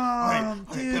shit. Tom, all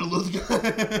right,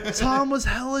 dude. Tom was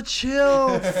hella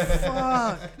chill.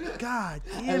 Fuck. God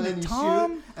damn it,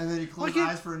 Tom. Shoot, and then you close your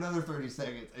eyes for another 30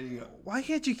 seconds and you go. Why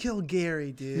can't you kill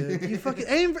Gary, dude? You fucking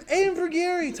aim for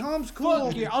Gary. Tom's cool.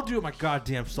 Fuck yeah, I'll do it my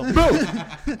goddamn self. Boom.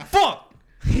 Fuck.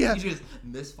 Yeah. You just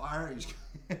misfire and just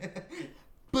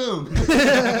boom.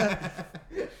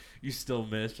 You still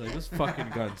missed. Like, this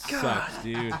fucking gun sucks,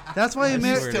 dude. That's why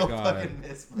America still fucking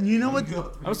miss. You know what?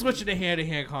 I'm switching to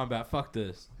hand-to-hand combat. Fuck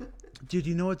this. Dude,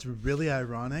 you know what's really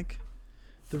ironic?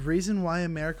 The reason why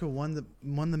America one of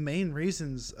the main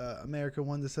reasons America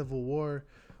won the Civil War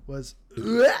was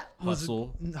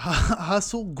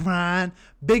hustle, grind,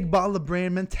 big ball of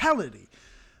brand mentality.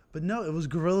 But no, it was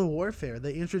guerrilla warfare.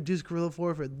 They introduced guerrilla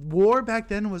warfare. War back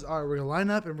then was, all right, we're going to line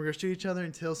up and we're going to shoot each other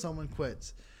until someone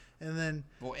quits. And then,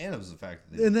 and it was the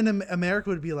fact that and then America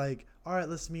would be like, all right,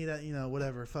 let's meet at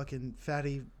whatever fucking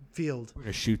fatty field. We're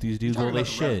gonna shoot these dudes while they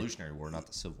shit. Revolutionary War, not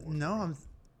the Civil War. No,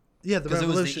 the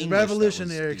Revolutionary.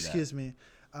 Revolutionary. Excuse me.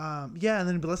 Yeah, and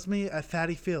then but let's meet at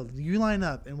Fatty Field. You line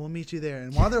up, and we'll meet you there.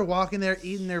 And while they're walking there,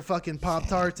 eating their fucking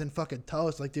Pop-Tarts and fucking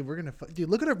toast, like, dude, we're gonna, dude,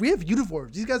 look at it. We have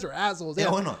uniforms. These guys are assholes. Yeah,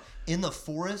 hold on. In the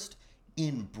forest.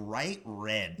 In bright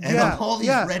red, and all these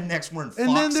rednecks wearing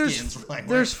fox skins.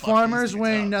 There's farmers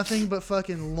wearing nothing but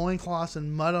fucking loincloths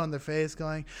and mud on their face,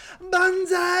 going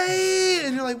 "Banzai,"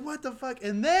 and you're like, "What the fuck?"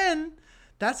 And then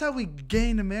that's how we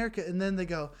gained America. And then they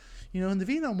go, in the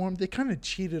Vietnam War, they kind of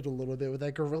cheated a little bit with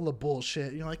that guerrilla bullshit.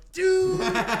 And you're like, dude,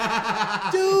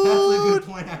 that's a good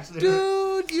point, actually.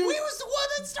 Dude, we was the one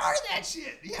that started that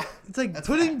shit. Yeah, it's like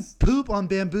putting poop on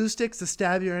bamboo sticks to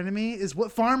stab your enemy is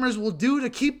what farmers will do to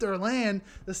keep their land.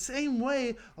 The same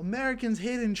way Americans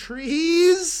hid in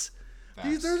trees.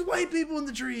 There's white people in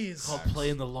the trees. It's called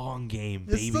playing the long game,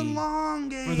 baby. It's the long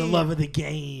game. For the love of the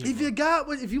game.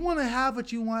 If you want to have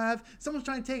what you want to have, someone's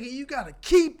trying to take it, you got to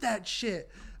keep that shit.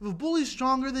 If a bully's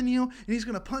stronger than you and he's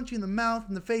going to punch you in the mouth,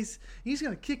 in the face, and he's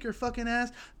going to kick your fucking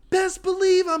ass, best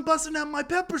believe I'm busting out my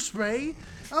pepper spray.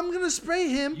 I'm going to spray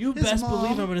him. You best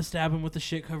believe I'm going to stab him with a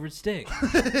shit-covered stick.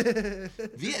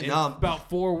 Vietnam. In about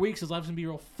 4 weeks, his life's going to be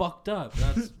real fucked up.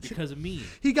 That's because of me.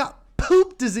 He got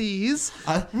poop disease.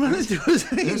 There's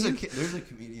a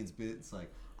comedian's bit. It's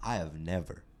like, I have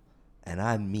never, and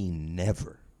I mean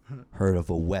never, heard of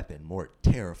a weapon more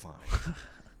terrifying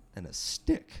than a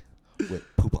stick with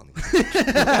poop on it.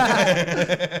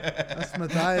 That's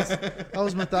Matthias. That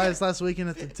was Matthias last weekend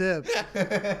at the tip.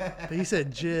 But he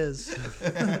said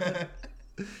jizz.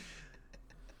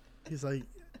 He's like,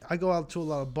 I go out to a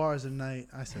lot of bars at night.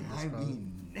 I said this, bro. I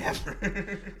mean, never.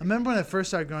 I remember when I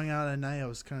first started going out at night, I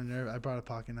was kind of nervous. I brought a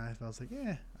pocket knife. I was like,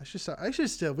 yeah, I should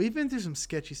still. We've been through some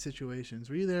sketchy situations.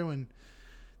 Were you there when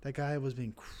that guy was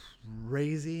being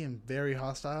crazy and very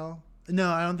hostile? No,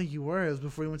 I don't think you were. It was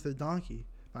before he went to the donkey.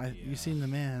 You seen the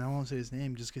man. I won't say his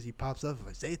name just because he pops up if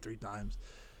I say it 3 times.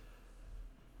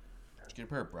 Just get a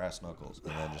pair of brass knuckles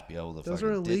and then just be able to Those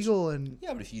are illegal ditch. and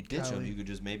yeah, but if you ditch them, you could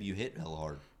just maybe you hit hell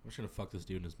hard. I'm just gonna fuck this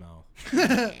dude in his mouth.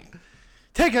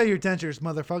 Take out your dentures,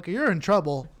 motherfucker. You're in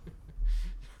trouble.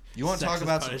 You want to talk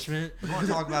about punishment? You want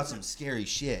to talk about some scary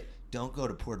shit? Don't go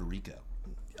to Puerto Rico.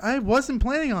 I wasn't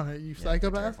planning on it. You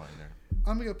psychopath.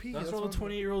 I'm gonna go pee. That's where the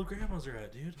 28-year-old grandmas are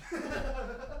at, dude.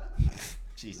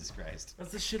 Jesus Christ.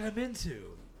 That's the shit I'm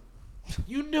into.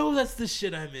 You know that's the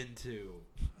shit I'm into.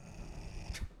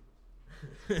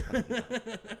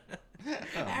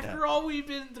 After all we've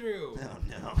been through. Oh,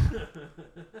 no.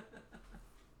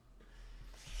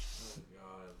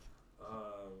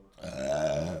 Oh,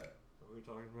 God. What are we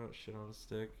talking about? Shit on a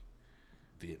stick?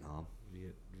 Vietnam.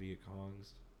 Viet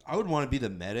Congs. I would want to be the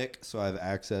medic so I have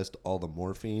access to all the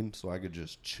morphine so I could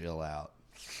just chill out.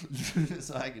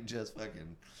 So I could just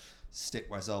fucking stick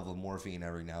myself with morphine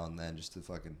every now and then just to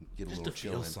fucking get a little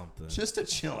chill. Something. Just to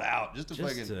chill out. Just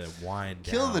to wind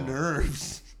kill down. the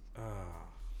nerves.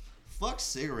 Fuck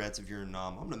cigarettes if you're a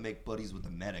numb. I'm gonna make buddies with the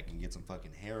medic and get some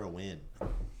fucking heroin.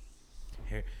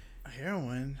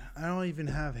 Heroin? I don't even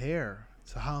have hair.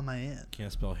 So how am I in?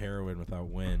 Can't spell heroin without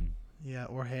win. Yeah,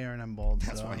 or hair and I'm bald.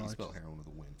 That's so why you spell heroin with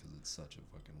a win, because it's such a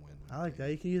fucking win. I like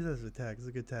that. You can use that as a tag. It's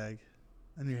a good tag.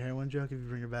 And your heroin joke if you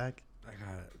bring it back.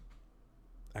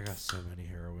 I got so many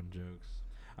heroin jokes.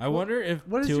 I wonder if,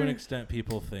 to an extent,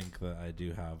 people think that I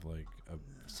do have like a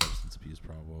substance abuse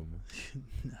problem.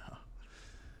 No.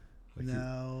 Like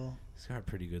no. He's got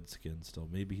pretty good skin still.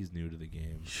 Maybe he's new to the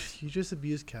game. You just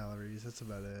abuse calories. That's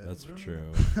about it. That's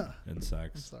true. And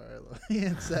sex. I'm sorry. I love you.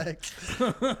 And sex.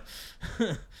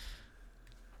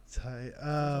 Tight.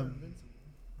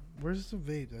 Where's the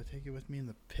vape? Do I take it with me in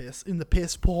the piss? In the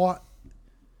piss pot?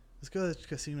 Let's go to the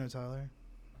casino, Tyler.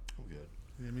 I'm good.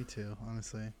 Yeah, me too,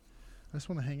 honestly. I just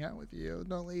want to hang out with you.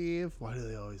 Don't leave. Why do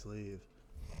they always leave?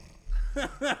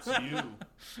 It's you.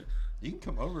 You can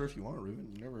come over if you want,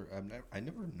 Ruben. I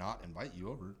never not invite you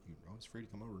over. You're always free to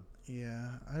come over. Yeah,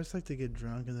 I just like to get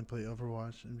drunk and then play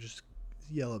Overwatch and just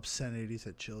yell obscenities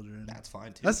at children. That's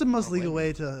fine too. That's the most legal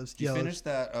way to yell. Did you finish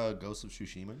that Ghost of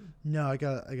Tsushima? No, I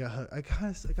got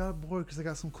bored because I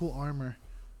got some cool armor.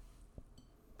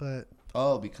 But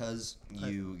because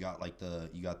you got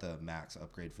the max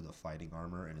upgrade for the fighting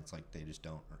armor, and it's like they just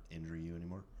don't injure you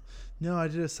anymore. No, I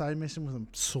did a side mission with some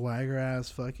swagger ass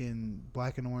fucking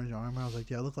black and orange armor. I was like,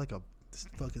 yeah, I look like a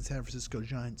fucking San Francisco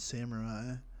giant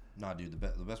samurai. Nah, dude,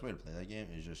 the best way to play that game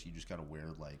is you just gotta wear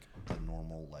like the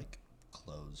normal like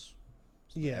clothes.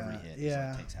 So every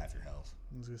hit takes half your health.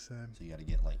 I was gonna say. So you gotta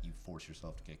you force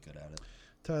yourself to get good at it.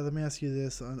 Tyler, let me ask you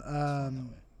this. I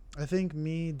think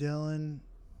me, Dylan,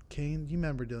 King. You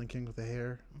remember Dylan King with the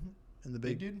hair and the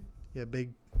big dude? Yeah,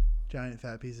 big, giant,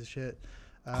 fat piece of shit.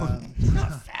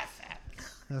 Not fat.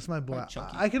 That's my boy.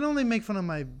 Chunky. I can only make fun of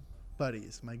my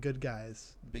buddies, my good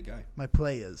guys, Big guy. my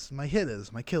players, my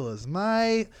hitters, my killers,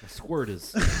 my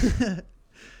squirters.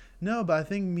 No, but I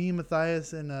think me,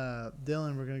 Matthias, and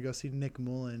Dylan we're gonna go see Nick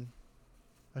Mullen.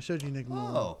 I showed you Nick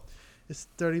Mullen. Oh, It's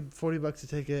 $40 a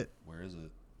ticket. where is it?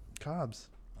 Cobb's.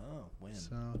 Oh, when?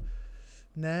 So,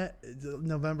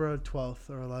 November 12th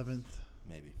or 11th.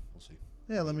 Maybe we'll see.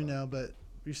 Yeah, let me know. But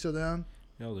you still down?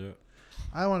 Yeah, I'll do it.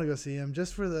 I want to go see him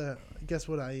just for the. Guess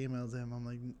what? I emailed him. I'm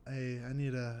like, hey, I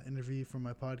need an interview for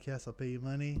my podcast. I'll pay you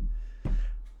money.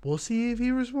 We'll see if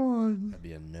he responds. That'd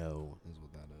be a no. Is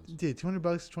what that is. Dude,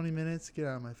 $200, 20 minutes. Get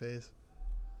out of my face.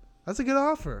 That's a good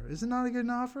offer. Is it not a good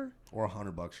offer? Or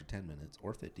 $100 for 10 minutes,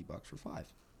 or $50 for 5.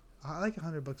 I like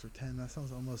 $100 for 10. That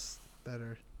sounds almost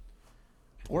better.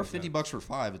 Or $50 for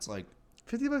 5. It's like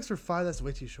 $50 for 5. That's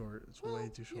way too short. It's way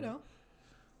too short. You know,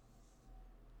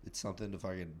 it's something if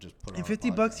I can just put on. And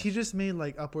 $50, he just made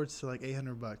like upwards to like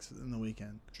 $800 in the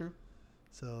weekend. True.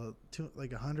 So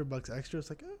like $100 extra. It's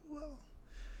like, oh well.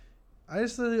 I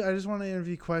just want to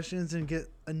interview questions and get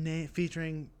a name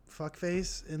featuring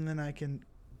fuckface, and then I can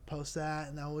post that,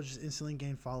 and that will just instantly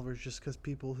gain followers just because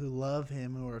people who love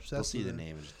him who are obsessed with him. They'll see the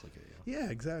name and just click it. Yeah,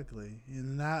 exactly.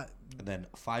 And then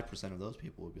 5% of those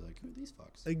people will be like, who are these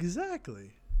fucks?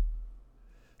 Exactly.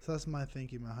 So that's my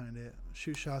thinking behind it.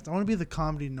 Shoot shots. I want to be the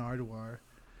comedy Nardwuar.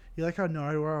 You like how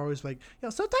Nardwuar always like, yo,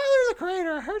 so Tyler the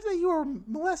Creator, I heard that you were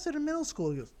molested in middle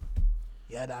school. He goes,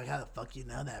 yeah, dog, how the fuck you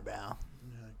know that, bro?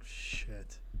 And you're like,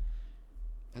 shit.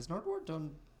 Has Nardwuar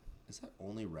done, is that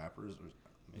only rappers? Or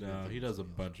maybe No, he does a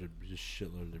bunch of just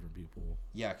shitload of different people.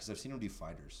 Yeah, because I've seen him do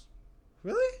fighters.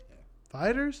 Really? Yeah.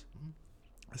 Fighters? Mm-hmm.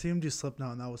 I seen him do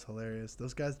Slipknot, and that was hilarious.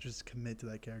 Those guys just commit to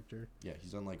that character. Yeah,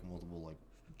 he's done like multiple like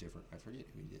different, I forget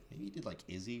who he did. Maybe he did like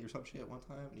Izzy or some shit one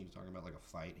time, and he was talking about like a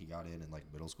fight he got in like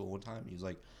middle school one time. And he was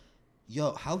like,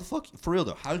 yo, how the fuck, for real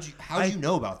though, how did you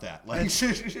know about that? Like,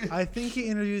 I think he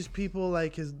interviews people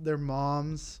like their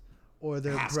moms or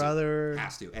their brother.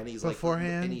 Has to. And he's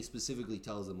beforehand. Like, and he specifically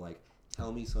tells them like,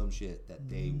 tell me some shit that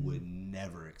they would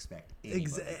never expect. It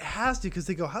has to, because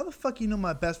they go, how the fuck you know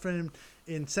my best friend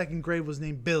in second grade was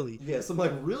named Billy? Yeah, some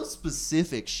like real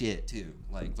specific shit too.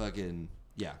 Like fucking,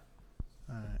 yeah.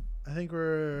 All right. I think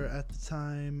we're at the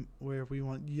time where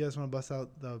you guys want to bust out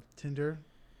the Tinder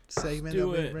segment that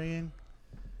we're bringing?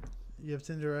 You have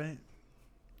Tinder, right?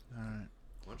 All right.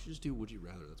 Why don't you just do Would You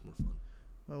Rather? That's more fun.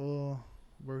 Well,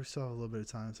 we still have a little bit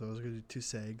of time, so I was going to do 2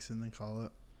 segs and then call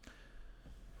it.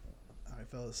 All right,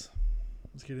 fellas.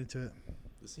 Let's get into it.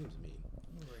 This seems mean.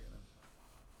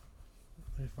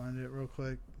 Let me find it real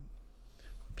quick.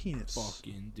 Penis.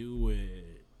 Fucking do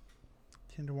it.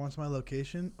 Tinder wants my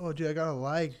location. Oh, dude, I got a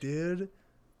like, dude.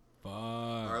 Fuck.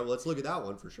 All right, well, let's look at that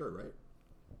one for sure, right?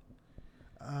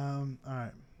 All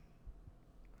right.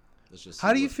 Let's just.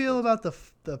 How do you feel about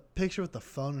the picture with the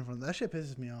phone in front? That shit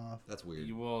pisses me off. That's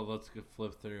weird. Well, let's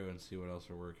flip through and see what else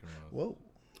we're working with. Whoa.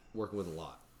 Working with a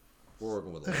lot. We're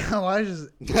working with a lot. Elijah's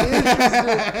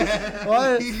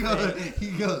What?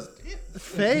 He goes.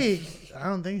 Fake. I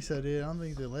don't think so, dude. I don't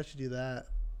think they let you do that.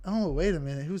 Oh, wait a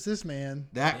minute. Who's this man?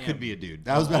 That could be a dude.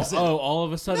 That was about to say. Oh, all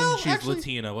of a sudden No, she's actually-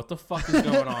 Latina. What the fuck is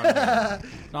going on here?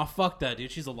 Nah, fuck that, dude.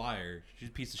 She's a liar. She's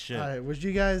a piece of shit. All right. Would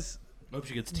you guys... Hope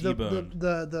she gets The, T-boned.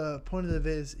 the point of the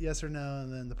vid is yes or no,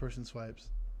 and then the person swipes.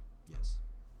 Yes.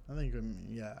 I think,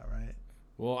 yeah, right.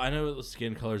 Well, I know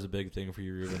skin color is a big thing for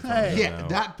you, Ruben. Hey. Yeah,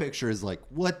 that picture is like,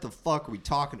 what the fuck are we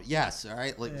talking? Yes, all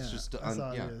right. Like, Yeah, it's just. that's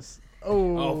all yeah. it is.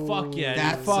 Oh, fuck yeah, dude.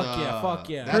 That's, Fuck yeah, fuck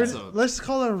yeah. that's Let's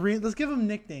call her. Let's give them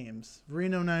nicknames.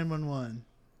 Reno 911.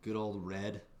 Good old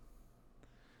Red.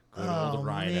 Good Oh, old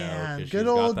Rhino, man. because Good she's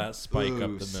old- got that spike Ooh,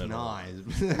 up the middle.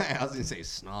 Snoz. I was gonna say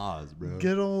snoz, bro.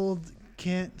 Good old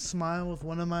can't smile with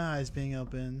one of my eyes being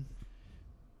open.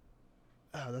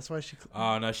 Oh, that's why she.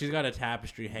 Oh no, she's got a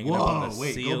tapestry hanging up on Whoa, the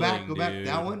wait, ceiling, go back. dude.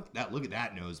 That one. Look at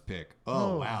that nose pick.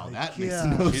 Oh, Oh, wow, my that makes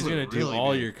God. the nose She's look gonna do really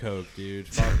all big. your coke, dude.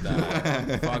 Fuck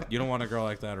that. Fuck, you don't want a girl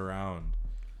like that around.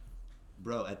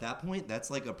 Bro, at that point,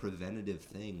 that's like a preventative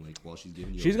thing. Like while she's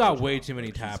giving you. She's a got blowjob. way too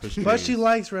many tapestries. But she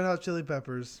likes Red Hot Chili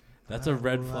Peppers. That's a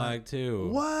red flag too.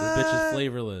 What? This bitch is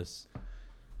flavorless.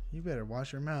 You better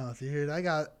watch your mouth. You hear it? I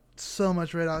got so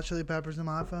much Red Hot Chili Peppers in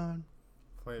my phone.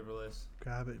 Flavorless.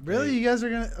 Grab it. Really? You guys are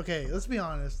gonna? Okay, let's be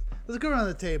honest. Let's go around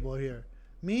the table here.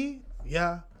 Me?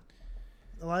 Yeah.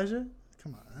 Elijah?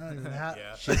 Come on. I don't even have.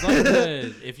 Yeah. She's like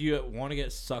if you want to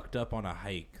get sucked up on a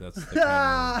hike, that's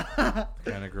the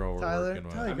kind of girl we're Tyler, working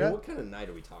with. Tyler. I mean, Grab- what kind of night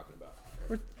are we talking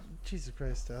about? Jesus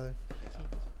Christ, Tyler.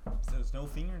 There's no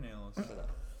fingernails.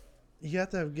 You have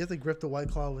to grip the White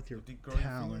Claw with your Grow your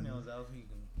talon. fingernails out so you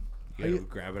can. You gotta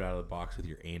grab it out of the box with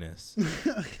your anus.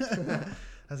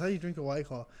 That's how you drink a White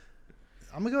Claw.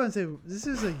 I'm gonna go ahead and say this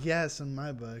is a yes in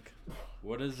my book.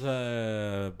 What does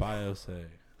bio say?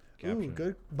 Ooh,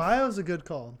 good. Bio's a good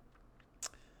call.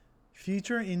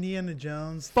 Future Indiana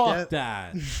Jones. Fuck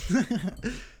that.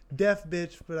 Deaf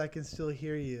bitch, but I can still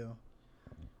hear you.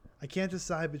 I can't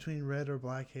decide between red or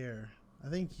black hair. I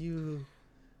think you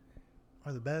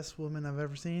are the best woman I've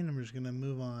ever seen. I'm just gonna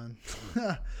move on.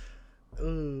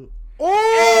 Ooh.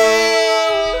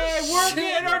 Hey, we're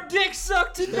getting our dick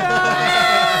sucked tonight.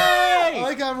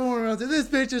 I got one more out there. This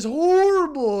bitch is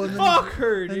horrible. And then, Fuck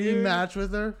her, and dude. you match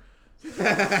with her. She's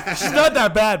not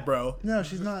that bad, bro. No,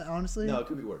 she's not. Honestly. No, it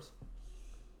could be worse.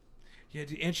 Yeah,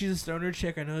 dude, and she's a stoner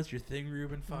chick. I know that's your thing,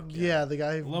 Ruben. Fuck yeah. Yeah, the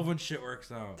guy I who love when shit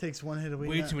works out. takes one hit a week.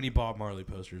 Way too many Bob Marley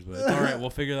posters, but all right, we'll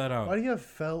figure that out. Why do you have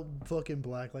felt fucking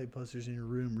blacklight posters in your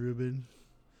room, Ruben?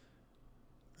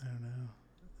 I don't know.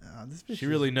 This bitch She is-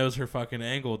 really knows her fucking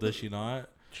angle, does she not?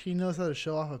 She knows how to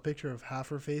show off a picture of half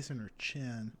her face and her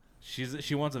chin.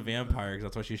 She wants a vampire because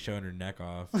that's why she's showing her neck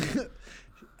off.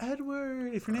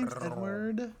 Edward, if your name's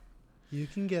Edward, you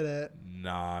can get it.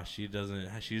 Nah, she doesn't.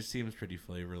 She just seems pretty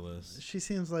flavorless. She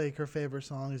seems like her favorite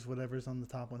song is whatever's on the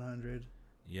top 100.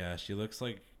 Yeah, she looks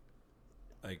like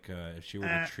if she were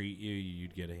to treat you,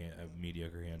 you'd get a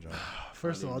mediocre hand job.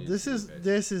 First of don't all, even need to see the face.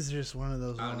 this is just one of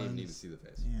those I don't ones. even need to see the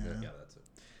face. Yeah. Yeah, that's it.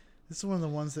 This is one of the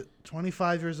ones that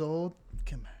 25 years old.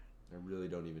 Come here. I really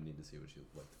don't even need to see what you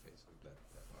like the face like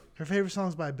that body. Her favorite song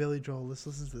is by Billy Joel. Let's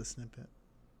listen to the snippet.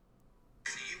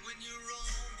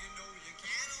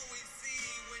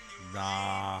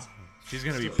 Nah, she's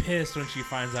gonna be pissed when she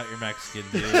finds out you're Mexican,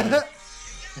 dude.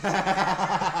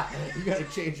 You gotta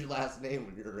change your last name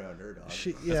when you're around her, dog.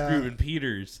 She, That's yeah, Ruben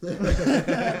Peters.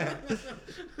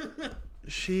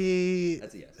 she.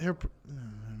 That's a yes. Her.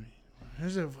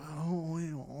 There's a.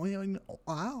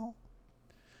 Wow.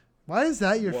 Why is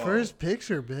that your Whoa. first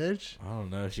picture, bitch? I don't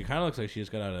know. She kind of looks like she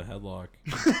just got out of a headlock.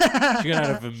 She got out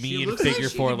of a She mean looks figure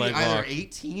like she four could be leg either lock.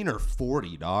 18 or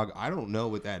 40, dog. I don't know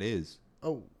what that is.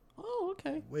 Oh, Oh,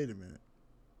 okay. wait a minute.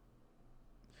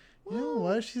 You know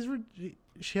what?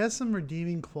 She has some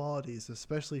redeeming qualities,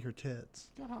 especially her tits.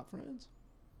 Got hot friends.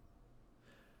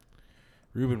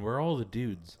 Ruben, where are all the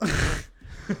dudes?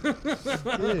 Dude,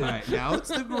 Alright, now it's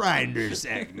the grinder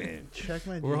segment. check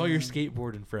my. Where are all your DMs.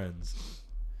 skateboarding friends?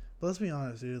 But let's be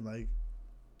honest, dude. Like,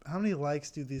 how many likes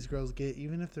do these girls get,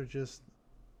 even if they're just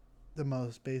the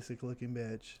most basic looking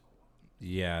bitch?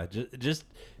 Yeah, just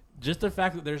the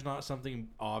fact that there's not something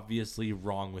obviously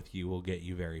wrong with you will get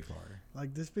you very far.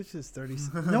 Like, this bitch is 30.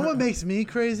 You know what makes me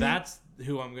crazy?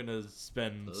 who I'm gonna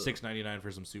spend $6.99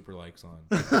 for some super likes on.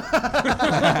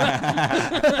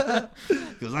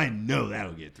 Because I know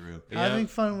that'll get through. Having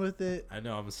fun with it. I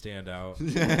know I'm a standout.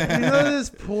 You know this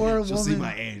poor woman. She'll see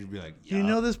my age and be like, yeah. You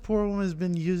know this poor woman has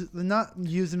been not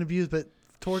used and abused, but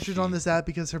tortured on this app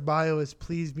because her bio is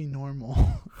 "please be normal."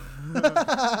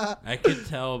 I can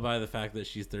tell by the fact that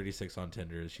she's 36 on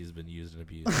Tinder that she's been used and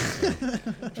abused.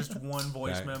 So. Just one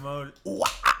voice memo.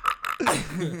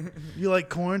 You like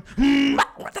corn?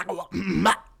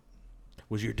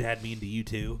 Was your dad mean to you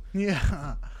too?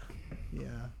 Yeah.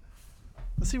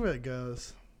 Let's see where it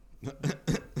goes. All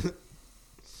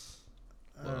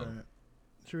right.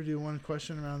 Should we do one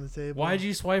question around the table? Why'd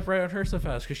you swipe right on her so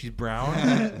fast? Because she's brown?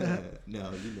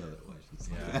 No, you know that question.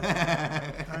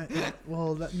 Yeah.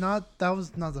 That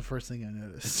was not the first thing I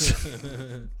noticed.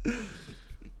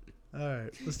 All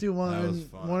right, let's do one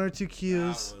or two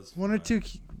cues. One or two.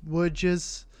 Would you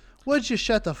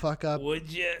shut the fuck up?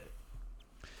 Would you?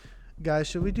 Guys,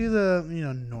 should we do the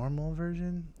normal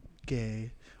version,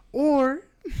 gay, or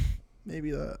maybe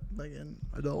the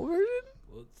adult version?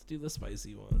 Let's do the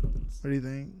spicy ones. What do you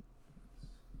think?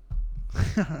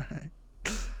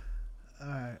 All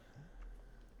right.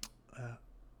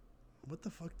 What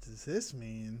the fuck does this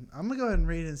mean? I'm gonna go ahead and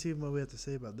read it and see what we have to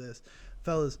say about this,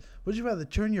 fellas. Would you rather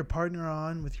turn your partner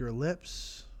on with your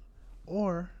lips,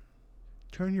 or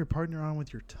turn your partner on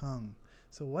with your tongue?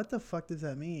 So what the fuck does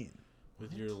that mean?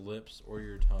 With your lips or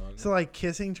your tongue? So like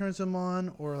kissing turns them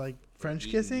on, or like French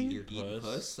kissing? Eating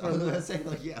puss? I was gonna say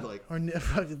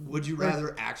would you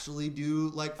rather actually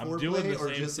do like foreplay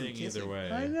or just some kissing? Either way.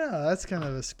 I know, that's kind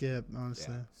of a skip,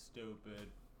 honestly. Yeah. Stupid.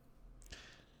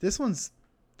 This one's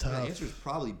tough. The answer is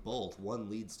probably both. One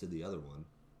leads to the other one.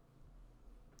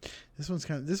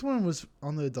 This one was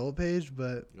on the adult page,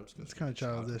 but it's kind of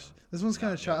childish. This one's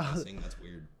kind of childish. That's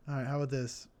weird. All right, how about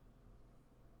this?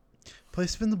 Play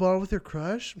spin the ball with your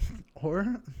crush,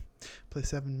 or play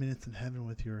 7 minutes in heaven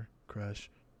with your crush.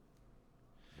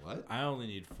 What? I only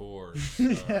need 4. So.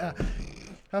 Yeah.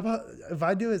 How about if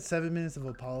I do it 7 minutes of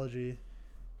apology?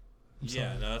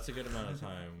 Yeah, no, that's a good amount of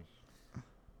time.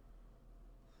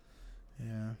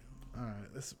 Yeah. All right,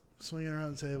 let's swing it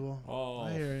around the table. Oh,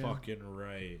 fucking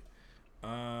right.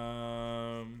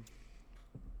 Oh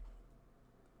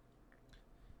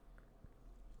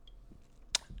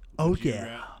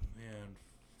yeah. Man,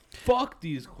 fuck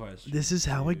these questions. This is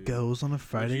how it goes on a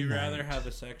Friday night. Would you rather have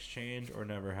a sex change or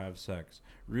never have sex?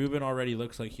 Ruben already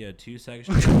looks like he had 2 sex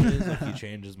changes. Like he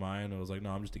changed his mind and was like,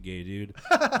 "No, I'm just a gay dude."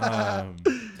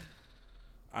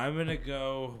 I'm gonna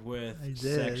go with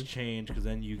sex change because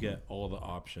then you get all the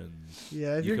options.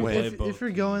 Yeah, if you're going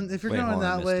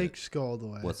that way, just go all the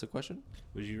way. What's the question?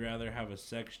 Would you rather have a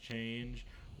sex change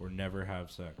or never have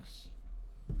sex?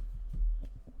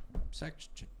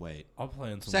 I'll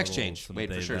play in some sex change.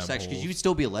 Wait, for sure. Sex, because you'd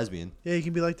still be a lesbian. Yeah, you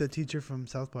can be like the teacher from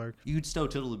South Park. You'd still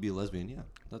totally be a lesbian. Yeah,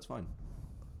 that's fine.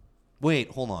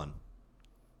 Wait, hold on.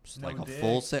 No like dick. A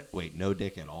full set. Wait, no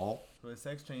dick at all. What a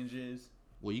sex change is.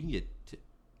 Well, you can get.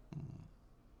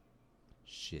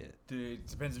 Shit. Dude, it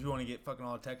depends if you want to get fucking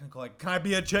all technical. Like, can I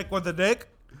be a chick with a dick?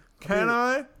 Can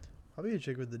I? I'll be a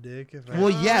chick with the dick.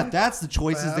 Yeah, that's the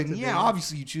choices. Then yeah,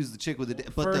 obviously you choose the chick with the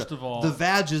dick. But first of all, the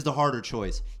vag is the harder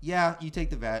choice. Yeah, you take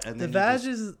the vag. And then the vag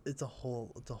it's a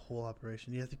whole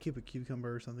operation. You have to keep a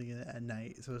cucumber or something in it at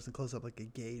night so it doesn't close up like a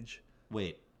gauge.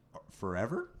 Wait,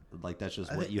 forever? Like that's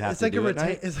just what you have to do at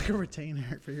night? It's like a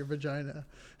retainer for your vagina.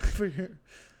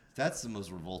 That's the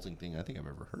most revolting thing I think I've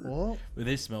ever heard. Well,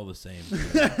 they smell the same.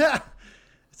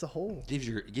 It's a hole. Gives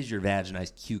your vag a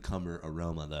nice cucumber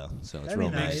aroma though, so it's That'd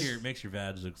real be nice. nice. Makes your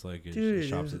vag looks like it Dude,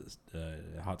 shops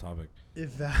at Hot Topic.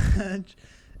 If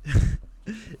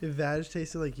vag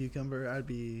tasted like cucumber, I'd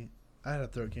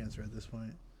have throat cancer at this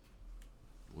point.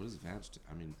 What does vag?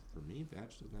 I mean, for me, vag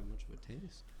doesn't have much of a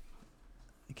taste.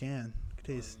 It can. It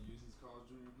tastes.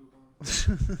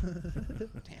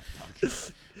 Damn,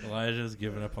 Elijah's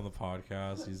giving up on the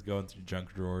podcast. He's going through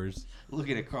junk drawers.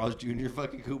 Looking at Carl's Jr.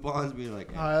 fucking coupons, being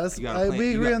like, hey,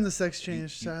 we agree on the sex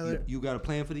change, Tyler. You got a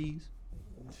plan for these?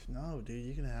 No, dude,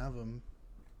 you can have them.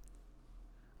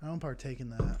 I don't partake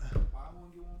in that. Buy one,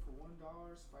 get one for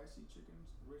 $1. Spicy chicken,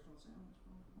 original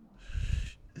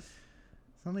sandwich. It's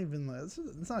not even like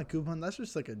it's not a coupon. That's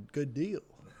just like a good deal.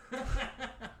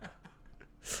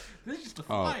 This is just a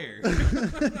flyer.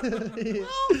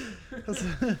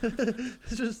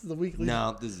 It's just the weekly.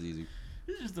 No, this is easy.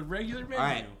 This is just the regular menu. All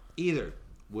right, either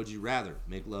would you rather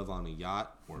make love on a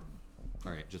yacht or,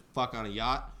 all right, just fuck on a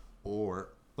yacht or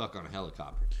fuck on a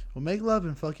helicopter? Well, make love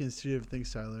and fucking is 2 different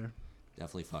things, Tyler.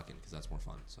 Definitely fucking because that's more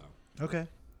fun. So okay,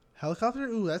 Helicopter?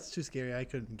 Ooh, that's too scary. I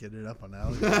couldn't get it up on that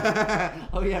helicopter.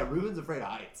 Oh yeah, Ruben's afraid of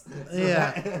heights.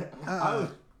 Yeah. I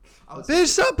was Bitch,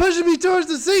 stop pushing me towards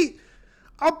the seat.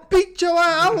 I'll beat your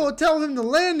ass. I will tell him to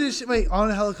land this shit. Wait, on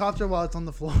a helicopter while it's on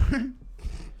the floor?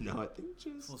 No, I think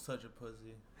just... Well, such a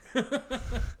pussy.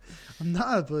 I'm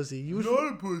not a pussy. You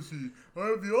not a pussy. I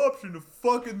have the option to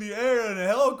fuck in the air in a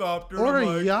helicopter. Or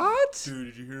a yacht? Dude,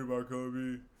 did you hear about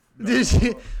Kobe? No. Did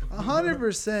you?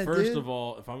 100%, First dude. of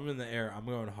all, if I'm in the air, I'm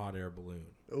going hot air balloon.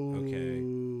 Ooh. Okay?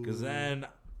 Because then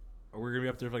we're going to be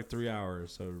up there for like 3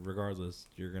 hours. So regardless,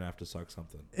 you're going to have to suck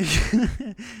something.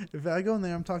 If I go in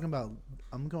there, I'm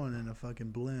going in a fucking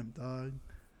blimp, dog.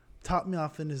 Top me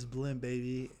off in this blimp,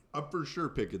 baby. I'm for sure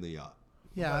picking the yacht.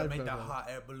 Yeah, I'd I'd make that probably- hot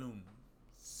air balloon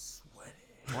sweaty.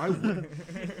 Why would...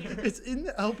 It's in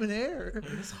the open air.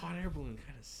 This hot air balloon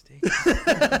kind of stinks.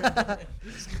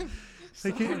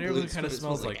 Like, Hot air balloon kind of It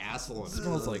smells like asshole. It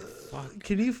smells like fuck.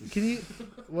 Can you?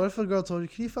 What if a girl told you,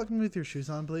 "Can you fuck me with your shoes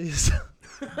on, please"?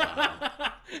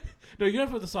 No, you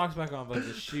gotta put the socks back on, but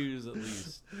the shoes at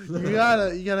least. you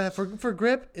gotta have for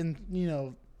grip and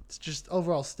it's just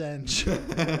overall stench. You're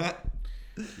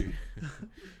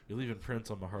leaving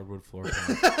prints on the hardwood floor.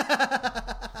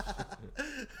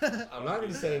 I'm not going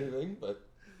to say anything, but...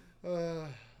 All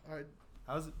right.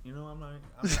 How's it? You know, I'm not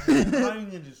even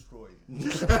gonna destroy you. You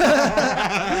looked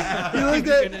at I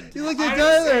guy didn't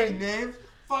say there. names.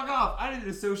 Fuck off. I didn't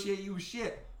associate you with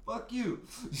shit. Fuck you.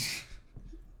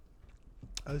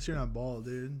 At least you're not bald,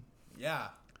 dude. Yeah.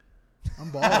 I'm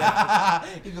bald.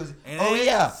 He goes, And oh it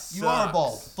yeah, you are sucks.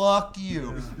 bald. Fuck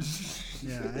you.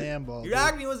 Yeah, I am bald. Your dude.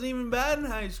 acne wasn't even bad in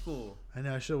high school. I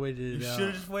know. I should have waited You it out. should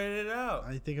have just waited it out.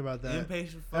 I think about that.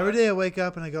 Impatient fuck. Every day I wake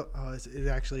up and I go, oh, it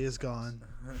actually is gone.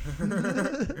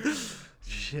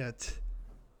 Shit.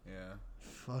 Yeah.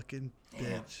 Fucking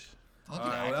bitch. All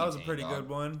right, well, that was a pretty good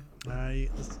one. All right.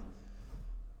 Let's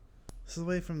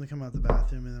wait for him to come out the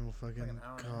bathroom and then we'll fucking Like an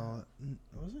hour and a call it.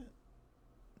 Was it?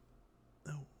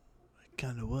 No. It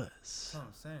kind of was. That's what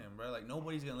I'm saying, bro. Like,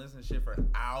 nobody's going to listen to shit for an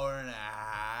hour and a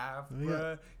half, We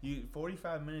bro.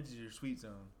 45 minutes is your sweet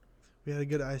zone. We had a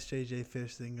good Ice JJ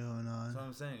Fish thing going That's on. what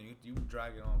I'm saying. You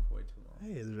drag it on for way too long.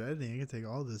 Hey, there's editing. I can take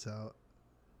all this out.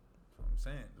 That's what I'm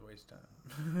saying. It's a waste of time.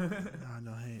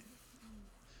 Nah, no hate.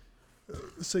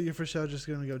 So you're for sure just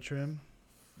gonna go trim?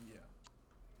 Yeah.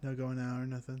 No going out or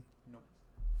nothing? Nope.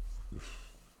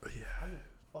 Yeah. I will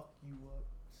fuck you up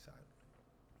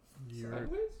sideways. You're Yeah.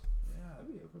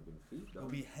 We'll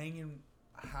be hanging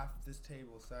half this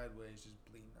table sideways, just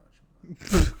bleeding out your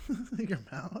mouth. your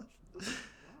mouth.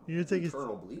 You're taking.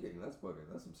 Internal bleeding. That's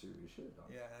some serious shit, dog.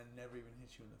 Yeah, and I never even hit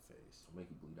you in the face. I'll make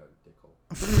you bleed out your dick hole.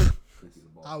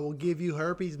 I will give you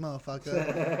herpes,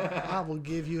 motherfucker. I will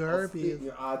give you herpes.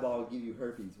 Your eyeball, give you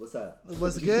herpes. What's up?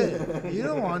 What's good? You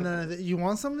don't want none of it. You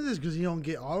want some of this because you don't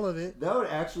get all of it. That would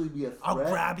actually be a threat. I'll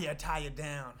grab you, tie you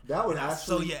down. That would and I'll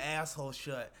sew actually- your asshole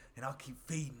shut, and I'll keep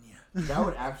feeding you. That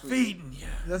would actually Feeding you.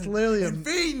 That's literally And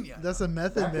feeding you. That's a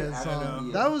Method That could Man actually song.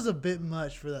 be That was a bit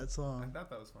much for that I song. thought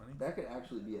that was funny. That could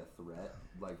actually be a threat.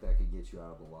 Like, that could get you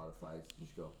out of a lot of fights. You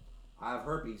just go, I have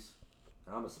herpes,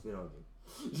 and I'm going to spit on you.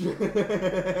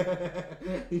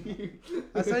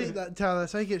 Tyler,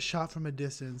 that's how you get shot from a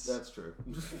distance. That's true.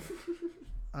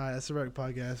 All right, that's the Rect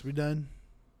podcast. We done?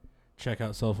 Check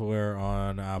out Self-Aware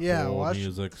on Apple watch-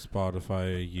 Music,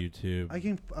 Spotify, YouTube.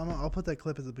 I'll put that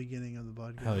clip at the beginning of the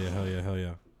podcast. Hell yeah, hell yeah, hell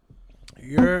yeah.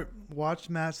 Watch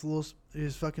Matt's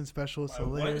his fucking special. It's What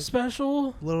hilarious.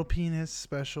 special? Little penis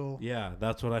special. Yeah,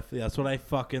 that's what I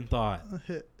fucking thought.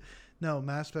 No,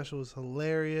 Matt's special was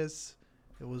hilarious.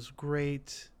 It was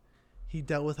great. He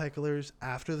dealt with hecklers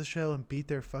after the show and beat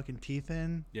their fucking teeth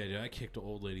in. Yeah, dude, I kicked an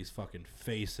old lady's fucking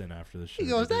face in after the show. He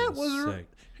goes, Dude, it that was sick.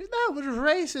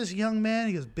 racist, young man.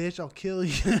 He goes, bitch, I'll kill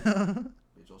you.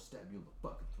 Bitch, I'll stab you in the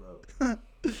fucking throat.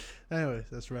 Anyways,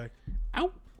 that's Rect.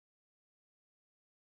 Ow.